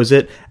everybody knows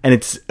it, and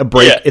it's a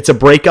break. Yeah. It's a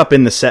breakup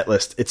in the set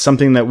list. It's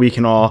something that we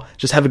can all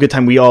just have a good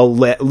time. We all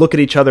look at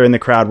each other in the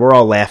crowd. We're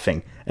all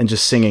laughing and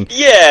just singing.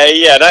 Yeah.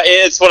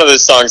 It's one of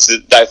those songs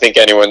that I think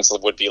anyone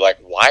would be like,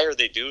 why are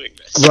they doing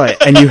this? Right,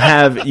 and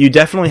you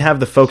definitely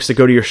have the folks that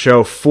go to your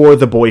show for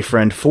the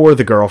boyfriend, for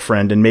the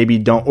girlfriend, and maybe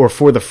don't, or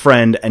for the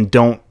friend, and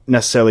don't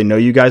necessarily know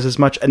you guys as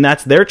much, and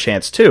that's their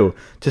chance too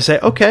to say,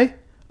 okay,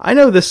 I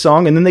know this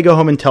song, and then they go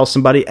home and tell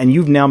somebody, and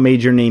you've now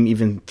made your name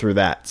even through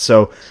that.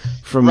 So,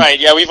 right,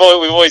 yeah, we've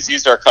always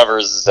used our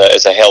covers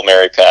as a Hail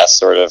Mary pass,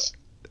 sort of.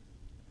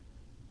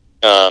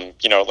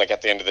 Like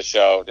at the end of the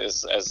show,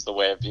 as the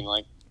way of being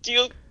like, do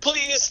you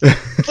please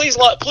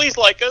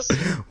like us?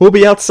 We'll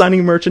be out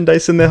signing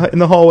merchandise in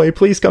the hallway.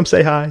 Please come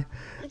say hi.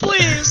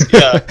 Please,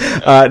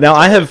 yeah. Now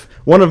I have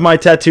one of my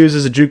tattoos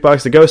is a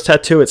Jukebox the Ghost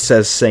tattoo. It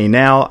says "Say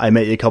Now." I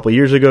met you a couple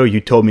years ago.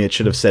 You told me it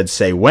should have said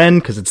 "Say When"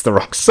 because it's the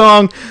wrong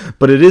song,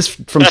 but it is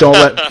from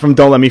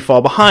Don't Let Me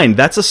Fall Behind.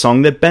 That's a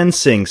song that Ben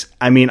sings.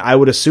 I mean, I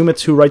would assume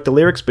it's who write the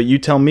lyrics, but you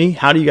tell me.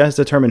 How do you guys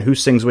determine who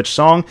sings which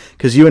song?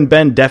 Because you and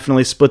Ben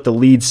definitely split the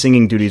lead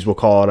singing duties. We'll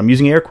call it. I'm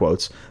using air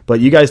quotes, but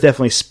you guys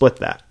definitely split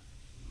that.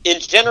 In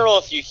general,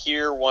 if you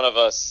hear one of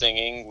us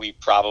singing, we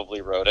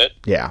probably wrote it.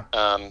 Yeah.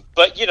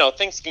 But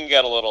things can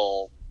get a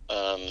little.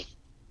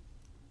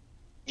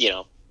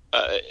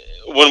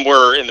 When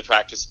we're in the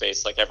practice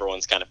space, like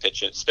everyone's kind of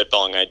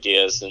spitballing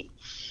ideas, and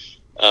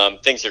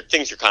things are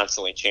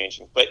constantly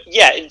changing. But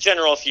yeah, in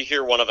general, if you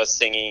hear one of us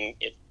singing,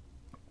 it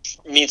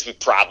means we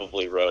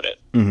probably wrote it.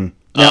 Mm-hmm.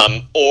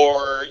 Yeah.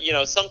 Or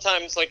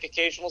sometimes like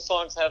occasional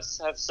songs have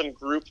some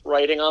group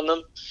writing on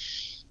them,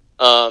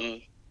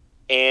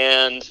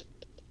 and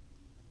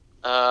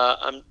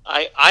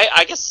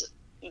I guess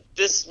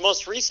this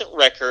most recent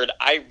record,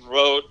 I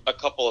wrote a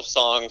couple of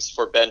songs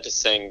for Ben to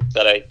sing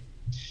that I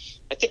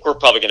think we're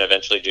probably going to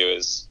eventually do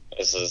as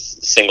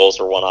singles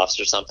or one-offs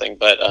or something,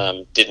 but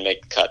didn't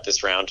make the cut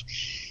this round.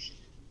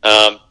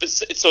 So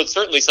it's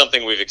certainly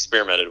something we've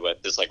experimented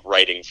with, is like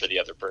writing for the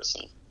other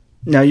person.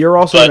 Now you're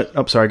also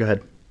sorry, go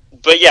ahead.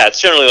 But yeah,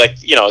 it's generally like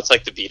it's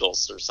like the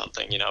Beatles or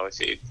something.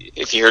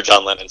 If you hear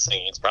John Lennon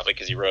singing, it's probably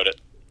because he wrote it.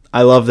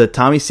 I love that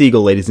Tommy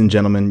Siegel, ladies and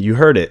gentlemen. You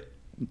heard it.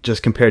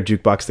 Just compared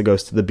Jukebox the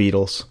Ghost to the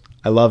Beatles.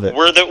 I love it.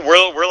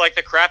 We're like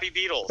the crappy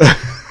Beatles.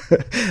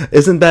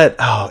 Isn't that?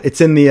 Oh,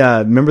 it's in the.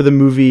 Remember the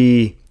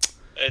movie?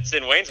 It's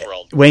in Wayne's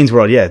World. Wayne's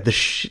World, yeah. What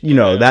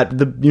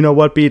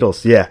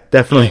Beatles? Yeah,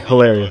 definitely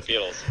hilarious.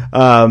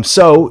 Beatles.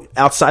 So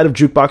outside of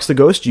Jukebox the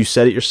Ghost, you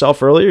said it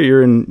yourself earlier.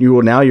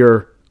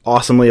 You're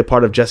awesomely a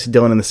part of Jesse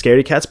Dillon and the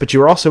Scaredy Cats, but you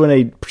were also in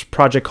a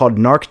project called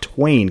Narc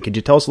Twain. Could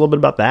you tell us a little bit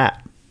about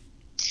that?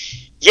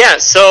 Yeah,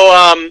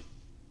 so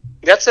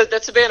that's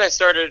a band I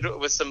started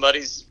with some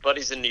buddies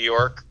in New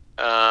York,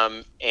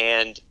 and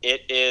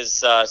it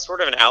is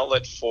sort of an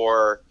outlet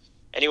for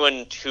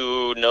anyone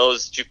who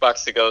knows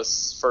Jukebox the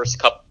Ghost's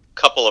first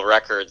couple of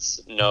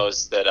records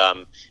knows that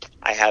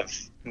I have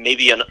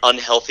maybe an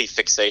unhealthy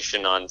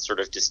fixation on sort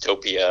of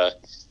dystopia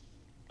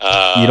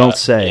You don't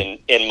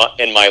say. In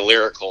my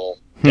lyrical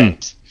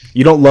dent.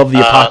 You don't love the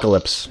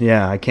apocalypse.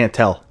 Yeah, I can't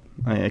tell.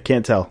 I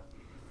can't tell.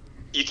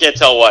 You can't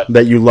tell what?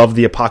 That you love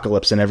the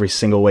apocalypse in every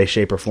single way,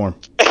 shape, or form.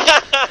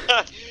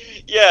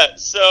 Yeah,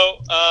 so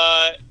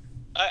I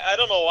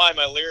don't know why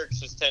my lyrics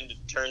just tend to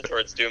turn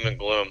towards doom and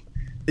gloom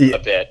a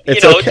bit.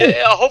 It's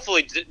okay.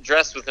 Hopefully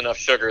dressed with enough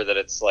sugar that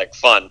it's like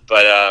fun,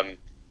 but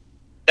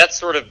that's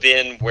sort of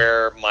been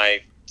where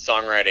my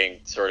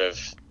songwriting sort of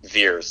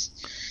veers.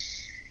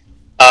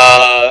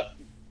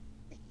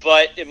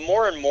 But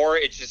more and more,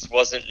 it just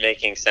wasn't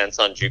making sense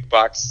on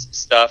jukebox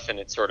stuff, and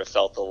it sort of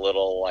felt a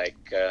little like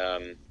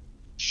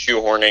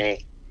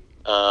shoehorning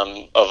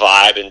a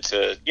vibe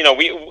into.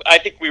 I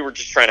think we were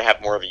just trying to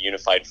have more of a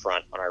unified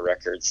front on our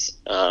records,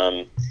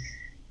 but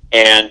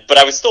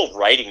I was still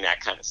writing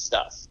that kind of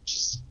stuff,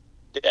 just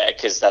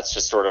because that's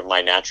just sort of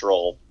my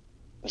natural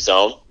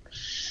zone.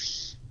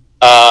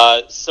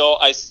 So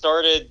I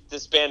started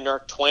this band,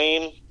 Nark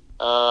Twain.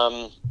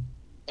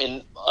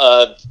 And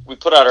we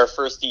put out our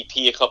first EP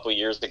a couple of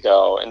years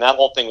ago, and that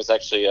whole thing was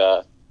actually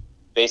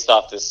based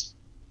off this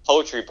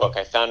poetry book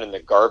I found in the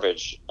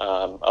garbage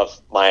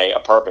of my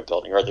apartment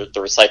building, or the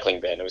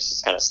recycling bin. It was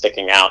just kind of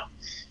sticking out.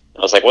 And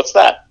I was like, what's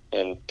that?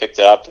 And picked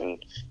it up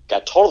and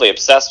got totally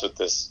obsessed with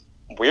this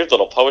weird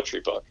little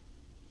poetry book,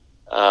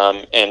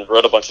 and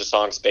wrote a bunch of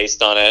songs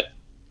based on it.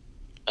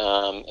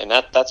 And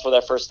that's where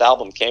that first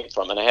album came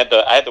from. And I had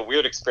the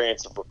weird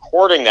experience of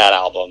recording that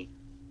album,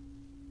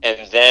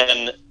 and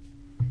then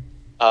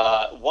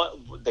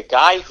the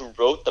guy who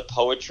wrote the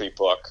poetry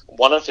book,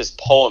 one of his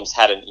poems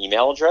had an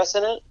email address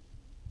in it,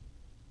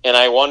 and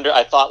I wonder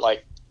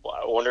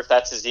if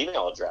that's his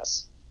email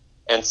address.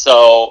 And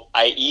so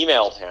I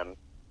emailed him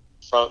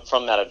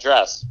from that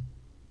address,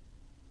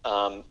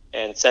 and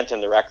sent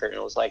him the record, and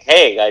it was like,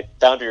 hey, I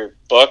found your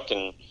book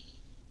and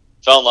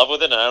fell in love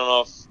with it, and I don't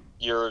know if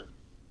you're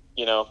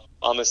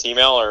on this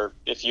email or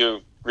if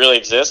you really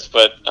exist,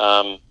 but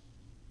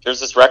here's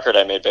this record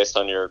I made based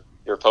on your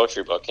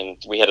poetry book. And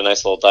we had a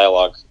nice little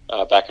dialogue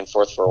back and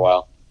forth for a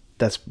while.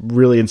 That's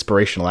really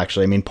inspirational,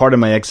 actually. I mean, part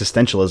of my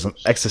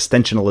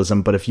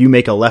existentialism, but if you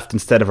make a left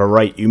instead of a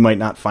right, you might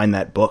not find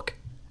that book,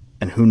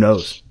 and who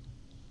knows?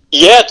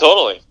 Yeah,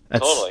 totally.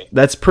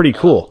 That's pretty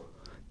cool.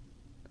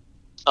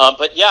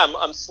 But yeah,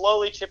 I'm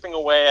slowly chipping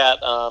away at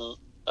a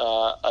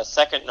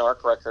second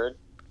Narc record.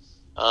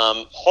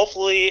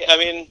 Hopefully, I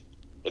mean,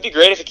 it'd be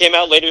great if it came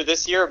out later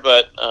this year,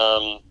 but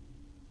I'm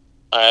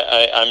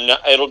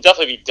not. It'll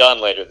definitely be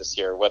done later this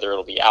year. Whether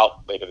it'll be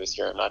out later this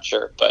year, I'm not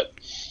sure. But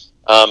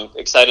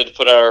excited to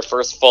put out our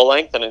first full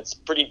length, and it's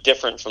pretty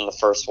different from the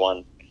first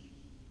one.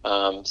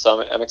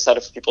 So I'm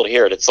excited for people to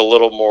hear it. It's a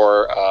little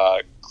more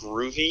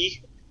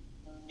groovy,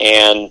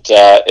 and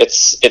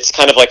it's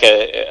kind of like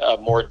a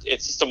more.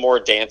 It's just a more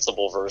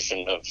danceable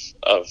version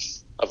of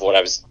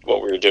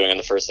what we were doing in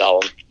the first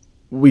album.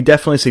 We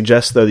definitely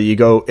suggest, though, that you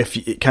go, if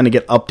you kind of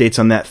get updates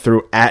on that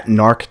through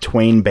 @Nark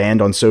Twain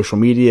Band on social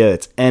media.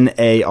 It's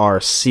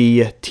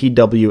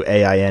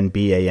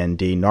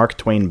NARCTWAINBAND, Nark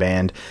Twain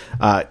Band.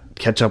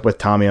 Catch up with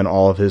Tommy on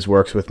all of his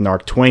works with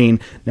Nark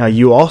Twain. Now,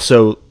 you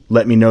also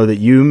let me know that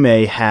you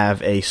may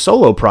have a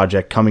solo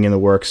project coming in the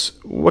works.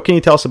 What can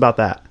you tell us about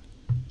that?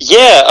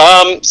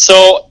 Yeah,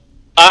 so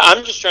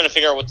I'm just trying to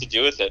figure out what to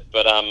do with it.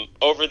 But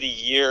over the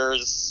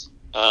years,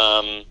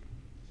 do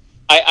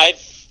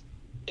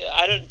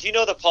you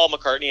know the Paul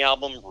McCartney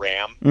album,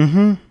 Ram?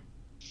 Mm-hmm.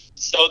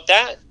 So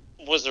that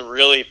was a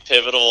really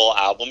pivotal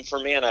album for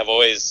me, and I've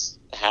always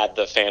had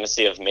the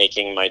fantasy of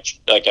making a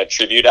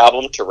tribute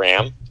album to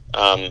Ram,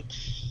 or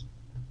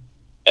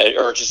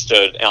just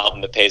an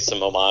album that pays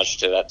some homage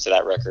to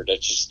that record. I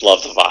just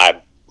love the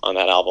vibe on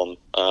that album.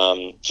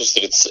 Just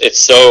that it's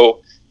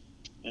so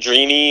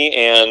dreamy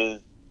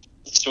and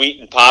sweet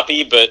and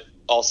poppy, but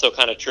also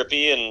kind of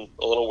trippy and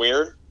a little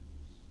weird.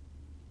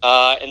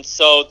 And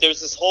so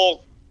there's this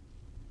whole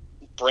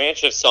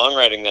branch of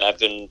songwriting that I've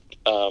been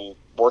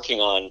working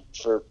on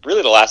for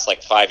really the last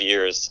 5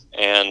 years,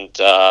 and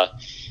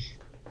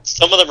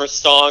some of them are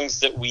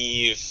songs that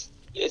we've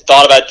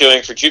thought about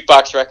doing for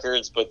jukebox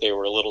records, but they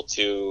were a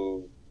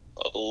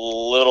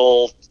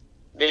little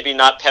maybe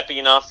not peppy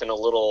enough, and a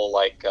little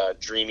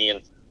dreamy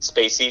and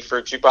spacey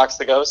for Jukebox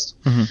the Ghost.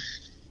 Mm-hmm.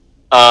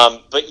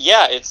 But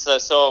yeah, it's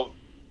so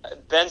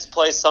Ben's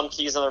plays some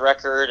keys on the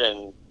record,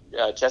 and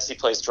Jesse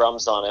plays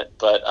drums on it,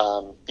 but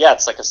yeah,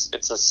 it's a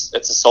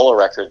solo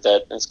record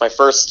that it's my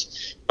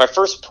first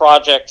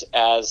project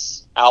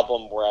as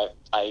album where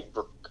I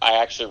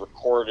actually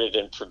recorded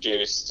and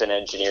produced and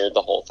engineered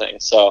the whole thing.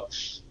 So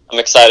I'm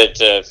excited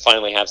to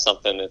finally have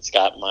something that's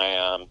got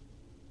my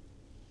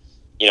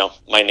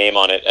my name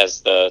on it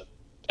as the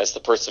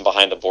person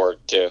behind the board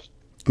too.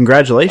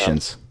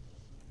 Congratulations.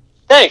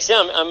 Thanks.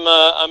 Yeah,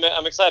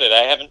 I'm excited.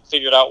 I haven't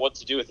figured out what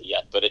to do with it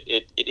yet, but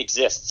it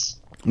exists.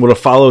 Well, to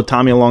follow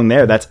Tommy along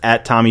there, that's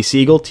 @Tommy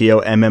Siegel,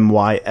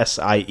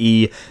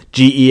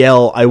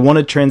 TOMMYSIEGEL. I want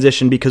to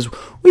transition because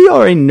we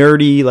are a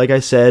nerdy, like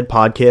I said,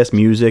 podcast,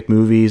 music,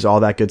 movies,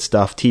 all that good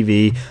stuff,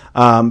 TV.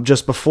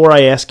 Just before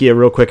I ask you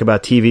real quick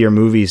about TV or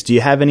movies, do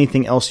you have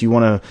anything else you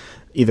want to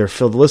either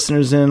fill the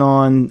listeners in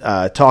on,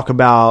 talk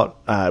about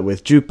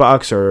with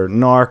Jukebox or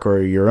Narc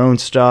or your own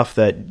stuff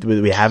that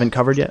we haven't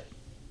covered yet?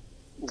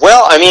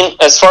 Well, I mean,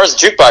 as far as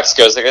Jukebox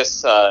goes, I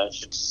guess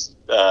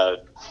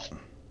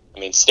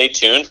stay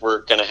tuned.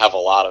 We're going to have a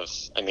lot of,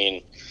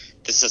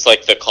 this is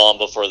like the calm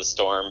before the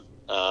storm.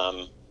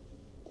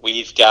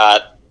 We've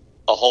got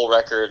a whole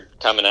record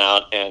coming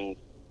out, and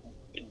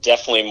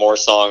definitely more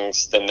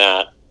songs than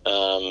that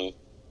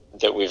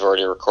that we've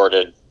already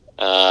recorded.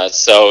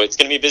 So it's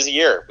going to be a busy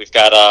year. We've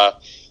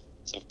got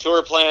some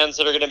tour plans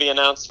that are going to be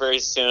announced very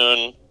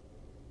soon.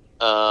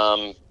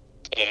 All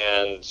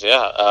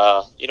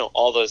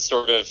the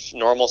sort of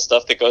normal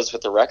stuff that goes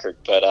with the record.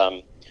 But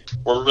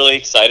we're really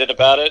excited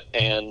about it,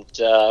 and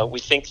we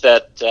think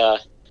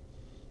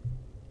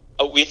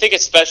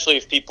especially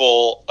if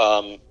people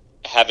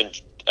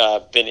haven't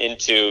been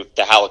into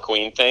the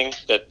Halloween thing,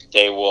 that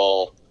they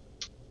will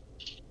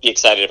be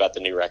excited about the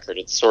new record.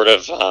 It's sort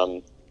of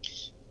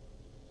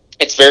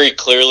it's very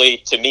clearly,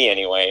 to me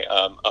anyway,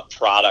 a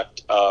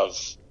product of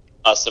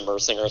us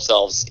immersing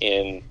ourselves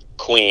in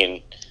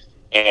Queen,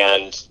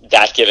 and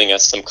that giving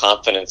us some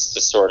confidence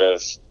to sort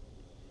of,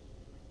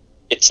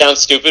 it sounds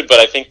stupid, but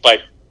I think by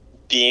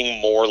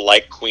being more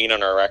like Queen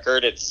on our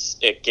record,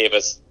 it gave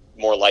us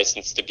more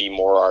license to be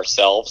more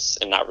ourselves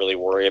and not really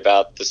worry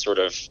about the sort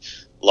of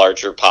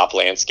larger pop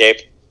landscape.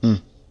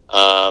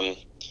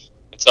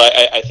 So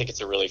I think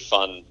it's a really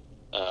fun,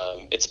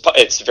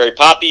 it's very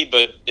poppy,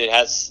 but it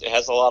has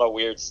a lot of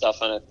weird stuff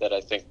on it that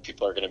I think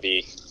people are going to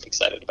be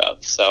excited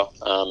about. So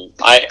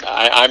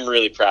I'm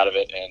really proud of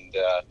it, and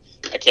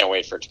I can't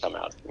wait for it to come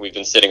out. We've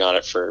been sitting on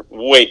it for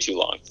way too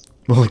long.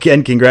 Well,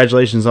 again,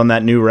 congratulations on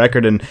that new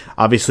record, and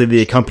obviously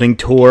the accompanying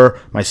tour.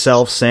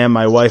 Myself, Sam,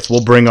 my wife,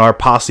 will bring our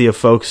posse of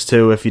folks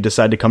too. If you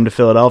decide to come to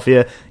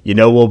Philadelphia,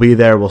 we'll be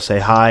there. We'll say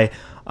hi.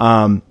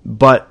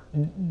 But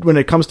when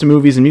it comes to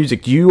movies and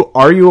music,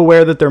 are you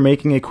aware that they're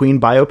making a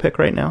Queen biopic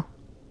right now?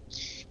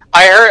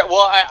 I heard.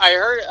 Well, I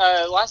heard.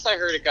 Last I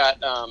heard, it got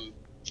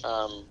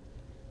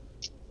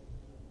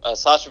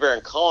Sacha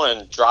Baron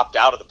Cohen dropped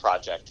out of the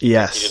project.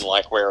 Yes, he didn't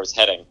like where it was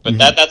heading. But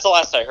that's the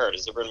last I heard.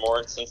 Has there been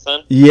more since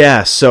then?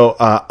 Yeah. So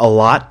a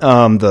lot.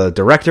 The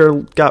director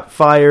got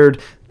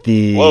fired.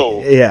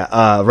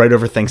 Right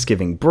over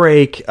Thanksgiving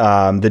break.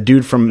 The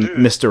dude from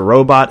Mr.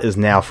 Robot is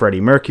now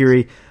Freddie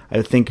Mercury.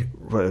 I think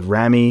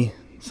Rami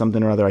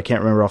something or other, I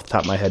can't remember off the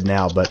top of my head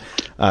now, but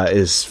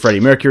is Freddie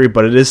Mercury.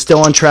 But it is still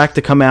on track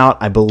to come out,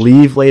 I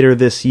believe, later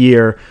this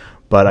year.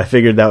 But I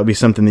figured that would be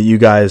something that you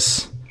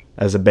guys,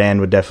 as a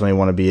band, would definitely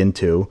want to be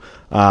into.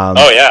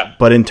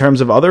 But in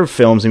terms of other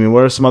films,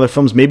 what are some other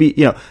films? Maybe,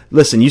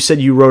 listen, you said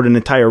you wrote an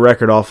entire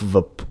record off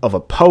of a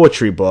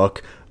poetry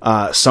book.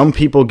 Some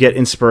people get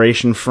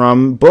inspiration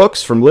from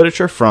books, from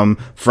literature, from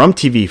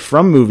TV,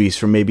 from movies,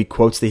 from maybe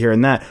quotes they hear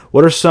in that.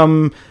 What are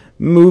some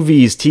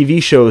movies,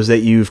 TV shows that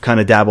you've kind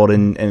of dabbled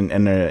in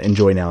and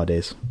enjoy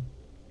nowadays?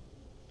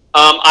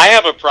 I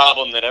have a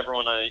problem that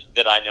everyone I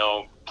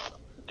know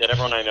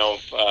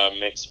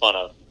makes fun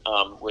of,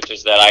 which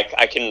is that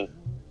I can,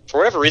 for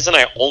whatever reason,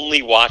 I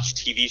only watch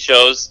TV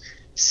shows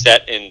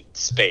set in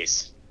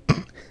space,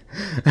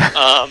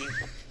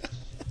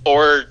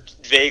 or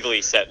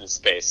vaguely set in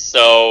space.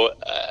 So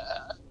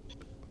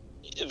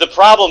the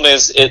problem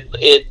is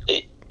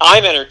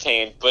I'm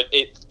entertained, but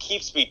it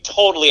keeps me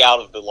totally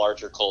out of the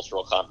larger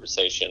cultural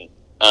conversation.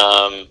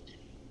 Because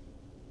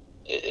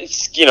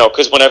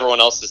when everyone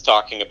else is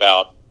talking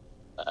about,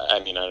 I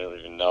don't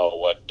even know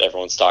what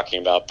everyone's talking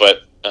about,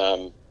 but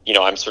I'm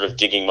sort of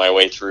digging my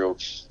way through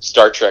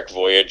Star Trek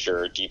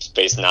Voyager or Deep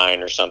Space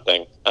Nine or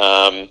something.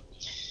 My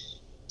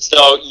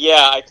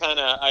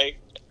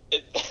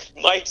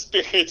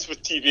experience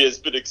with TV has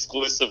been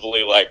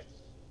exclusively like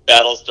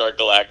Battlestar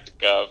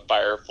Galactica,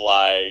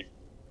 Firefly,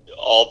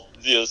 all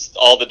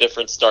the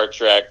different Star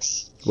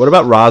Treks. What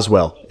about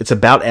Roswell? It's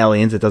about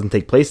aliens. It doesn't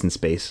take place in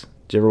space.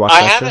 Did you ever watch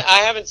that show?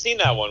 I haven't seen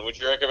that one. Would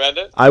you recommend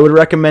it? I would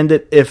recommend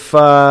it if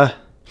I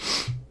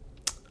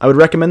would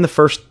recommend the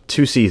first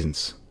 2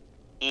 seasons.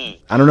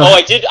 I don't know.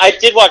 I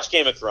did watch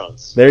Game of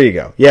Thrones. There you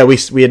go. Yeah,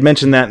 we had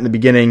mentioned that in the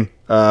beginning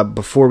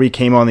before we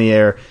came on the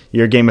air.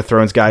 You're a Game of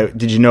Thrones guy.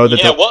 Did you know that?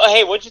 Yeah.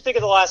 What'd you think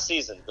of the last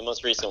season, the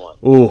most recent one?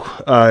 Ooh,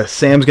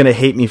 Sam's gonna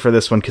hate me for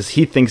this one because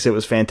he thinks it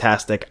was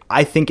fantastic.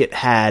 I think it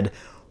had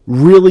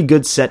really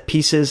good set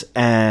pieces,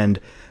 and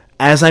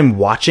as I'm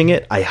watching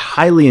it, I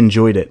highly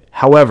enjoyed it.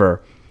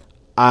 However,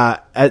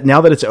 now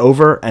that it's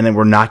over and then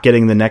we're not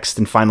getting the next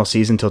and final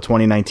season until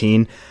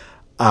 2019,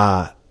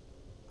 I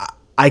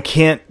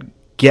can't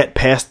get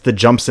past the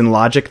jumps in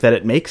logic that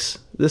it makes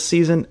this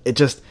season. It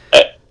just...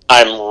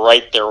 I'm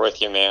right there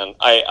with you, man.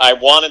 I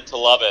wanted to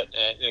love it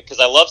because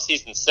I love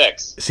season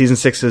 6. Season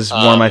 6 is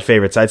one of my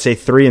favorites. I'd say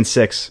 3 and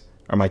 6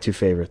 are my 2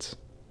 favorites.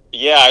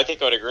 Yeah, I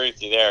think I would agree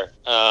with you there.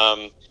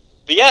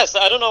 But yes,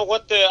 I don't know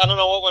what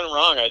went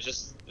wrong.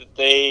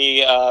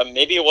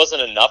 Maybe it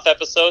wasn't enough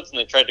episodes and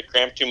they tried to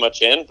cram too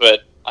much in,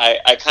 but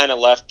I kind of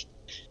left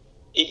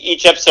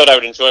each episode. I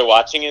would enjoy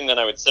watching it, and then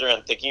I would sit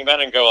around thinking about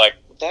it and go like,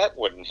 that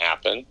wouldn't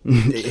happen.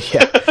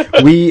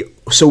 Yeah.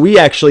 We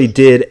actually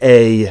did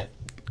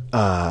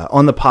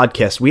on the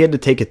podcast, we had to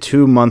take a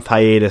 2-month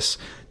hiatus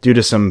due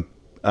to some,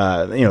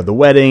 the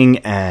wedding,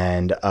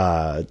 and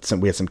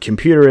we had some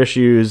computer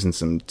issues and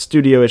some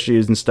studio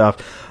issues and stuff.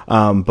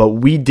 But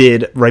we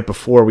did, right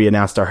before we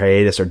announced our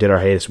hiatus, or did our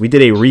hiatus, we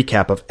did a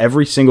recap of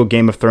every single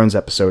Game of Thrones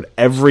episode.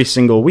 Every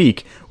single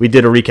week, we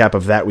did a recap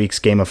of that week's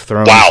Game of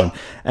Thrones. Wow.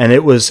 And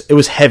it was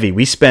heavy.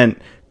 We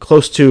spent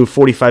close to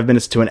 45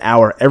 minutes to an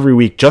hour every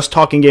week just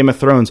talking Game of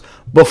Thrones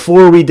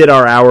before we did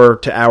our hour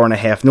to hour and a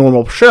half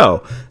normal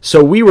show.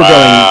 So we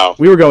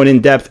were going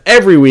in depth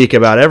every week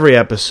about every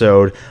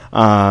episode,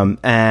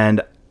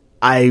 and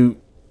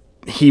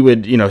he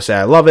would, say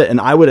I love it,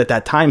 and I would at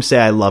that time say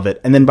I love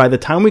it. And then by the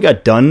time we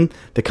got done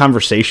the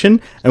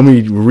conversation and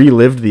we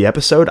relived the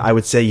episode, I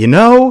would say,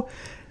 now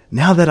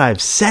that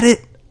I've said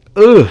it,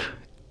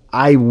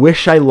 I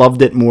wish I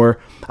loved it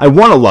more. I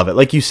want to love it.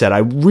 Like you said, I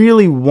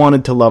really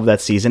wanted to love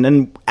that season.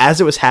 And as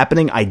it was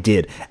happening, I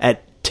did.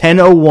 At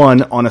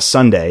 10:01 on a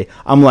Sunday,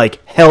 I'm like,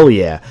 hell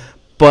yeah.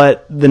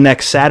 But the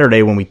next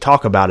Saturday when we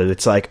talk about it,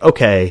 it's like,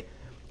 okay,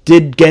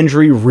 did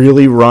Gendry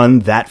really run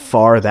that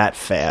far that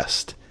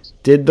fast?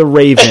 Did the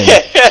Raven,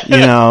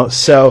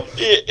 so...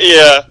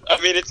 Yeah, I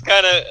mean, it's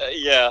kind of,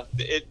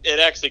 it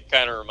actually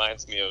kind of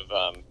reminds me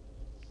of...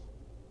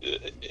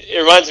 It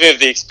reminds me of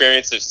the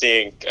experience of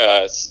seeing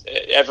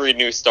every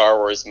new Star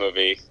Wars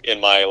movie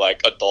in my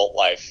adult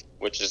life,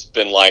 which has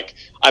been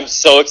I'm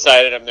so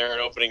excited. I'm there on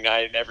opening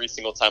night, and every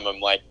single time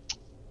I'm like,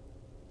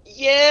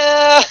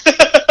 yeah.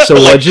 So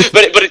what'd you?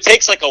 But it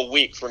takes a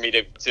week for me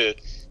to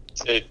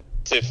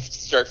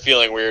start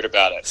feeling weird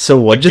about it.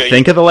 So what'd you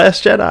think of The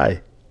Last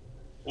Jedi?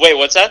 Wait,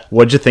 what's that?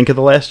 What'd you think of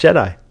The Last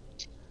Jedi?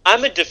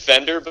 I'm a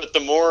defender, but the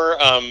more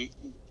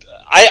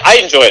I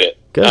enjoyed it.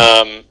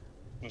 Good.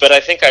 But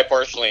I think I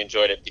partially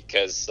enjoyed it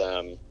because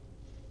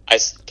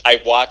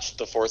I watched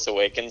The Force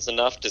Awakens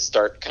enough to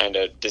start kind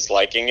of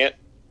disliking it.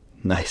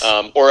 Nice.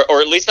 Or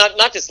at least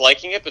not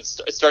disliking it, but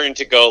starting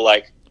to go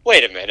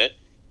wait a minute.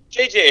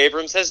 J.J.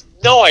 Abrams has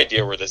no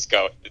idea where this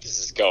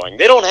is going.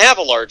 They don't have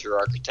a larger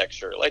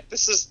architecture.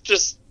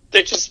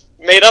 They just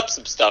made up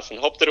some stuff and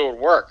hoped that it would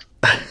work.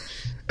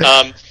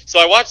 So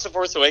I watched The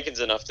Force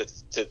Awakens enough to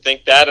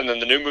think that, and then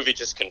the new movie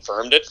just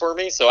confirmed it for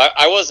me. So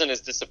I wasn't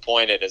as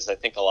disappointed as I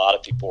think a lot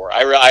of people were.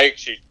 I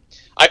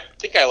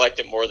think I liked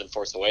it more than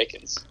Force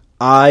Awakens.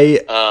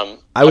 I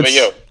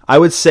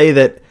would say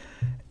that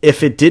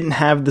if it didn't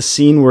have the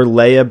scene where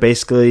Leia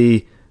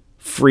basically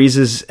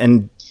freezes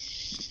and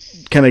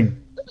kind of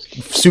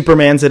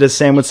Superman's it, as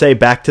Sam would say,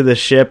 back to the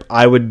ship,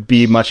 I would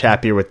be much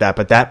happier with that.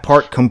 But that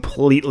part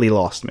completely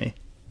lost me.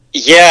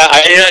 Yeah,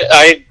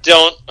 I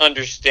don't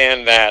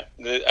understand that.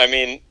 I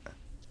mean,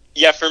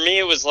 for me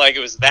it was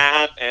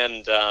that,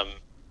 and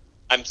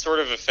I'm sort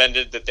of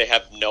offended that they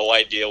have no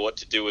idea what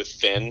to do with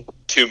Finn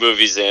 2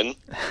 movies in.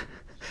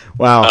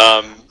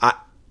 Wow.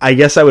 I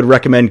guess I would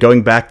recommend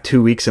going back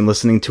 2 weeks and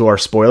listening to our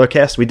spoiler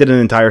cast. We did an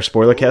entire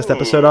spoiler cast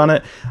episode on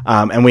it.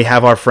 And we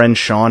have our friend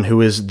Sean,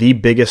 who is the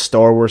biggest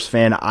Star Wars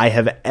fan I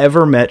have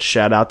ever met.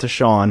 Shout out to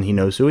Sean. He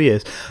knows who he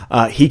is.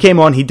 He came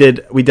on. We did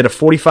a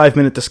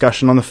 45-minute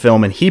discussion on the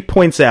film, and he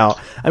points out,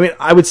 I mean,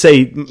 I would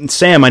say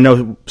Sam, I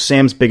know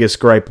Sam's biggest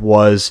gripe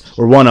was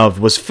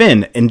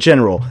Finn in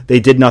general. They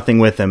did nothing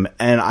with him.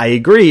 And I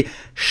agree.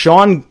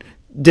 Sean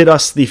did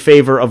us the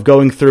favor of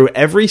going through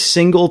every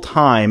single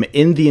time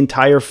in the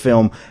entire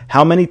film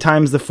how many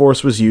times the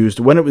Force was used,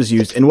 when it was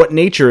used, in what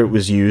nature it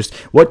was used,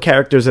 what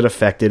characters it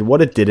affected,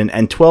 what it didn't,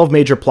 and 12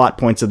 major plot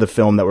points of the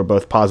film that were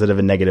both positive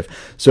and negative.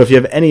 So if you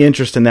have any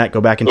interest in that, go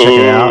back and check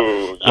it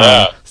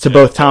out. To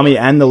both Tommy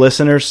and the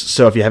listeners,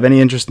 so if you have any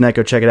interest in that,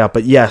 go check it out.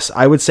 But yes,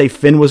 I would say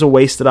Finn was a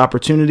wasted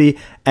opportunity,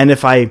 and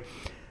if I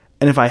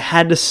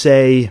had to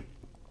say,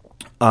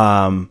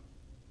 I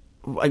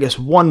guess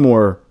one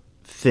more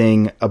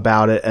thing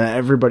about it, and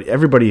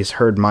everybody has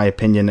heard my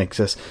opinion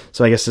exists,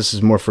 so I guess this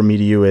is more from me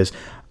to you, is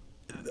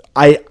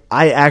I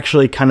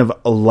actually kind of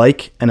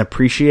like and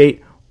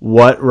appreciate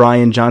what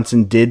Rian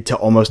Johnson did to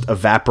almost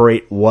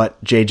evaporate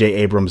what J.J.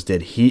 Abrams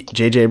did.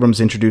 J.J.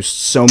 Abrams introduced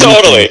so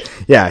many things.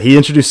 Yeah, he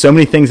introduced so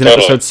many things in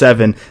episode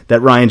 7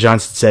 that Rian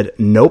Johnson said,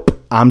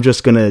 nope, I'm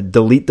just going to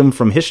delete them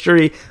from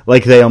history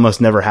like they almost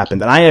never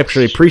happened. And I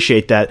actually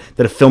appreciate that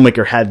a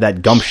filmmaker had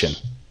that gumption.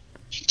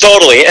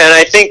 Totally, and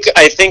I think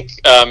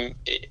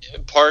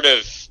part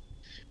of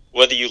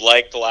whether you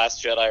like The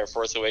Last Jedi or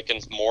Force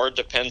Awakens more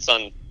depends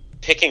on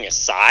picking a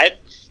side.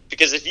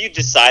 Because if you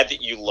decide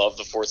that you love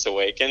The Force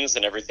Awakens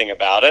and everything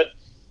about it,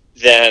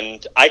 then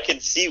I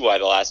can see why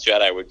The Last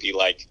Jedi would be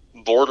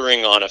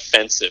bordering on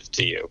offensive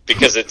to you,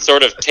 because it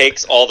sort of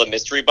takes all the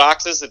mystery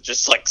boxes and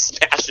just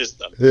smashes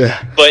them.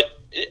 Yeah. But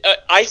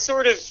I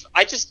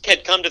just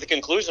had come to the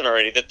conclusion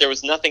already that there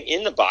was nothing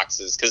in the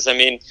boxes, because I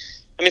mean,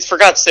 for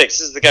God's sakes,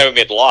 this is the guy who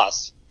made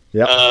Lost.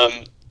 Yeah.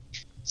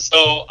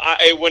 So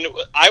when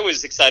I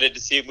was excited to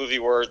see a movie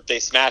where they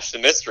smash the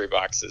mystery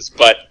boxes,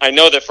 but I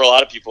know that for a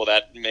lot of people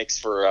that makes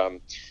for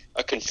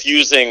a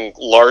confusing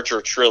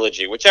larger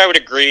trilogy, which I would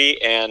agree.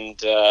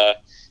 And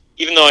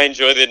even though I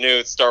enjoy the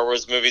new Star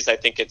Wars movies, I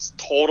think it's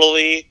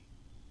totally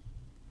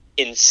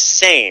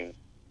insane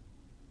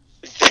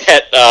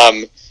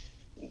that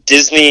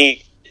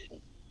Disney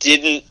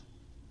didn't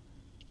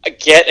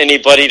get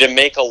anybody to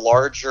make a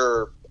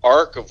larger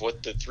arc of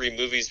what the three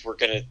movies were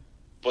going to,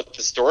 what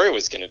the story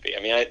was going to be.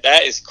 I mean,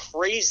 that is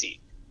crazy.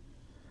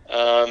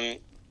 And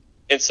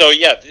so,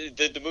 yeah,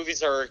 the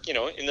movies are,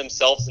 in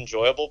themselves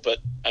enjoyable, but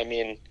I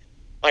mean,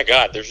 my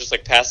God, they're just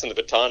like passing the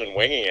baton and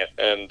winging it.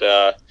 And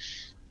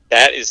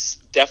that is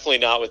definitely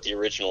not what the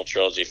original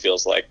trilogy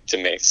feels like to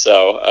me.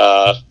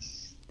 So,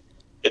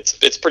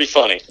 it's pretty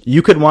funny.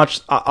 You could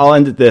watch, I'll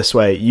end it this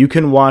way. You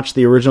can watch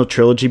the original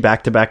trilogy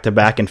back to back to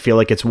back and feel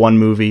like it's one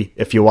movie.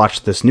 If you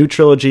watch this new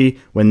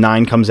trilogy, when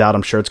 9 comes out,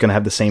 I'm sure it's going to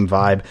have the same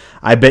vibe.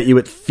 I bet you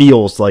it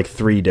feels like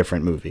 3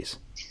 different movies.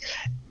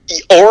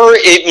 Or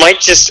it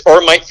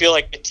might feel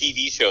like a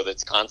TV show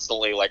that's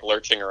constantly like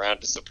lurching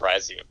around to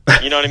surprise you.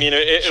 You know what I mean?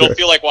 It'll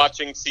feel like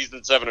watching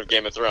season 7 of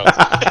Game of Thrones.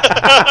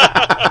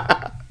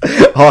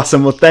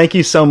 Awesome. Well, thank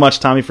you so much,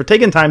 Tommy, for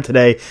taking time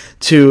today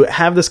to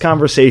have this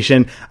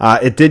conversation.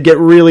 It did get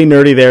really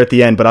nerdy there at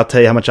the end, but I'll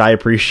tell you how much I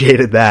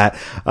appreciated that.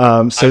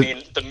 I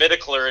mean, the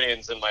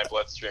midichlorians in my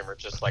bloodstream are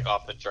just like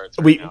off the charts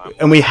right now.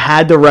 And we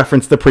had to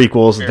reference the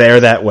prequels. There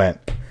that went.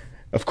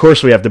 Of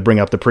course we have to bring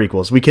up the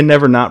prequels. We can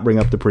never not bring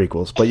up the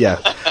prequels. But yeah,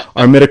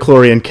 our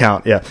midichlorian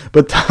count, yeah.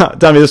 But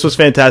Tommy, this was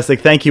fantastic.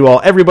 Thank you all.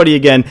 Everybody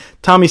again,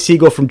 Tommy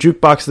Siegel from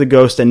Jukebox the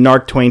Ghost and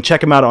Narc Twain.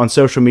 Check him out on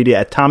social media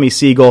at Tommy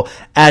Siegel,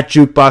 at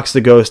Jukebox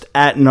the Ghost,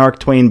 at Narc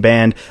Twain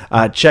Band.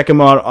 Check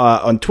him out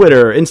on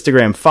Twitter,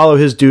 Instagram. Follow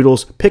his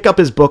doodles. Pick up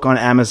his book on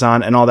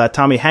Amazon and all that.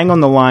 Tommy, hang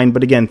on the line.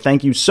 But again,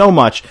 thank you so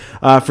much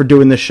for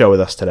doing this show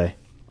with us today.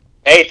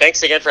 Hey,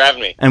 thanks again for having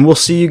me. And we'll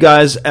see you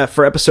guys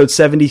for episode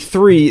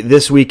 73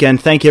 this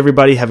weekend. Thank you,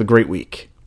 everybody. Have a great week.